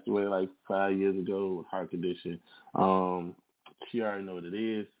 She passed away like 5 years ago with heart condition. She already know what it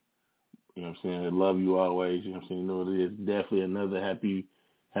is. You know what I'm saying? I love you always. You know what I'm saying? You know what it is. Definitely another happy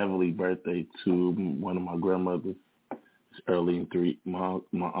heavenly birthday to one of my grandmothers. It's early in 3, my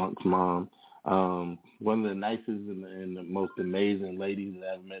aunt's mom. One of the nicest and the most amazing ladies that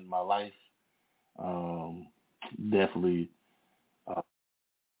I've met in my life. Definitely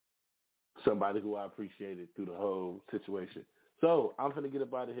somebody who I appreciated through the whole situation. So I'm going to get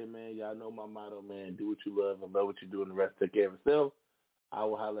up out of here, man. Y'all know my motto, man. Do what you love and love what you do, and the rest take care of itself. I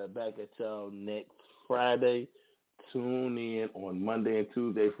will holler back at y'all next Friday. Tune in on Monday and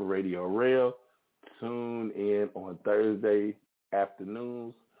Tuesday for Radio Rail. Tune in on Thursday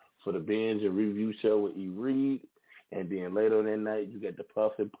afternoons for the binge and review show with E. Reed. And then later on that night, you got the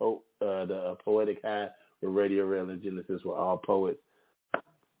Puff and the Poetic High with Radio Rail and Genesis with all poets.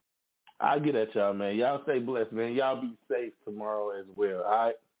 I'll get at y'all, man. Y'all stay blessed, man. Y'all be safe tomorrow as well. All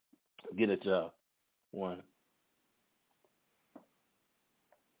right? Get at y'all. One.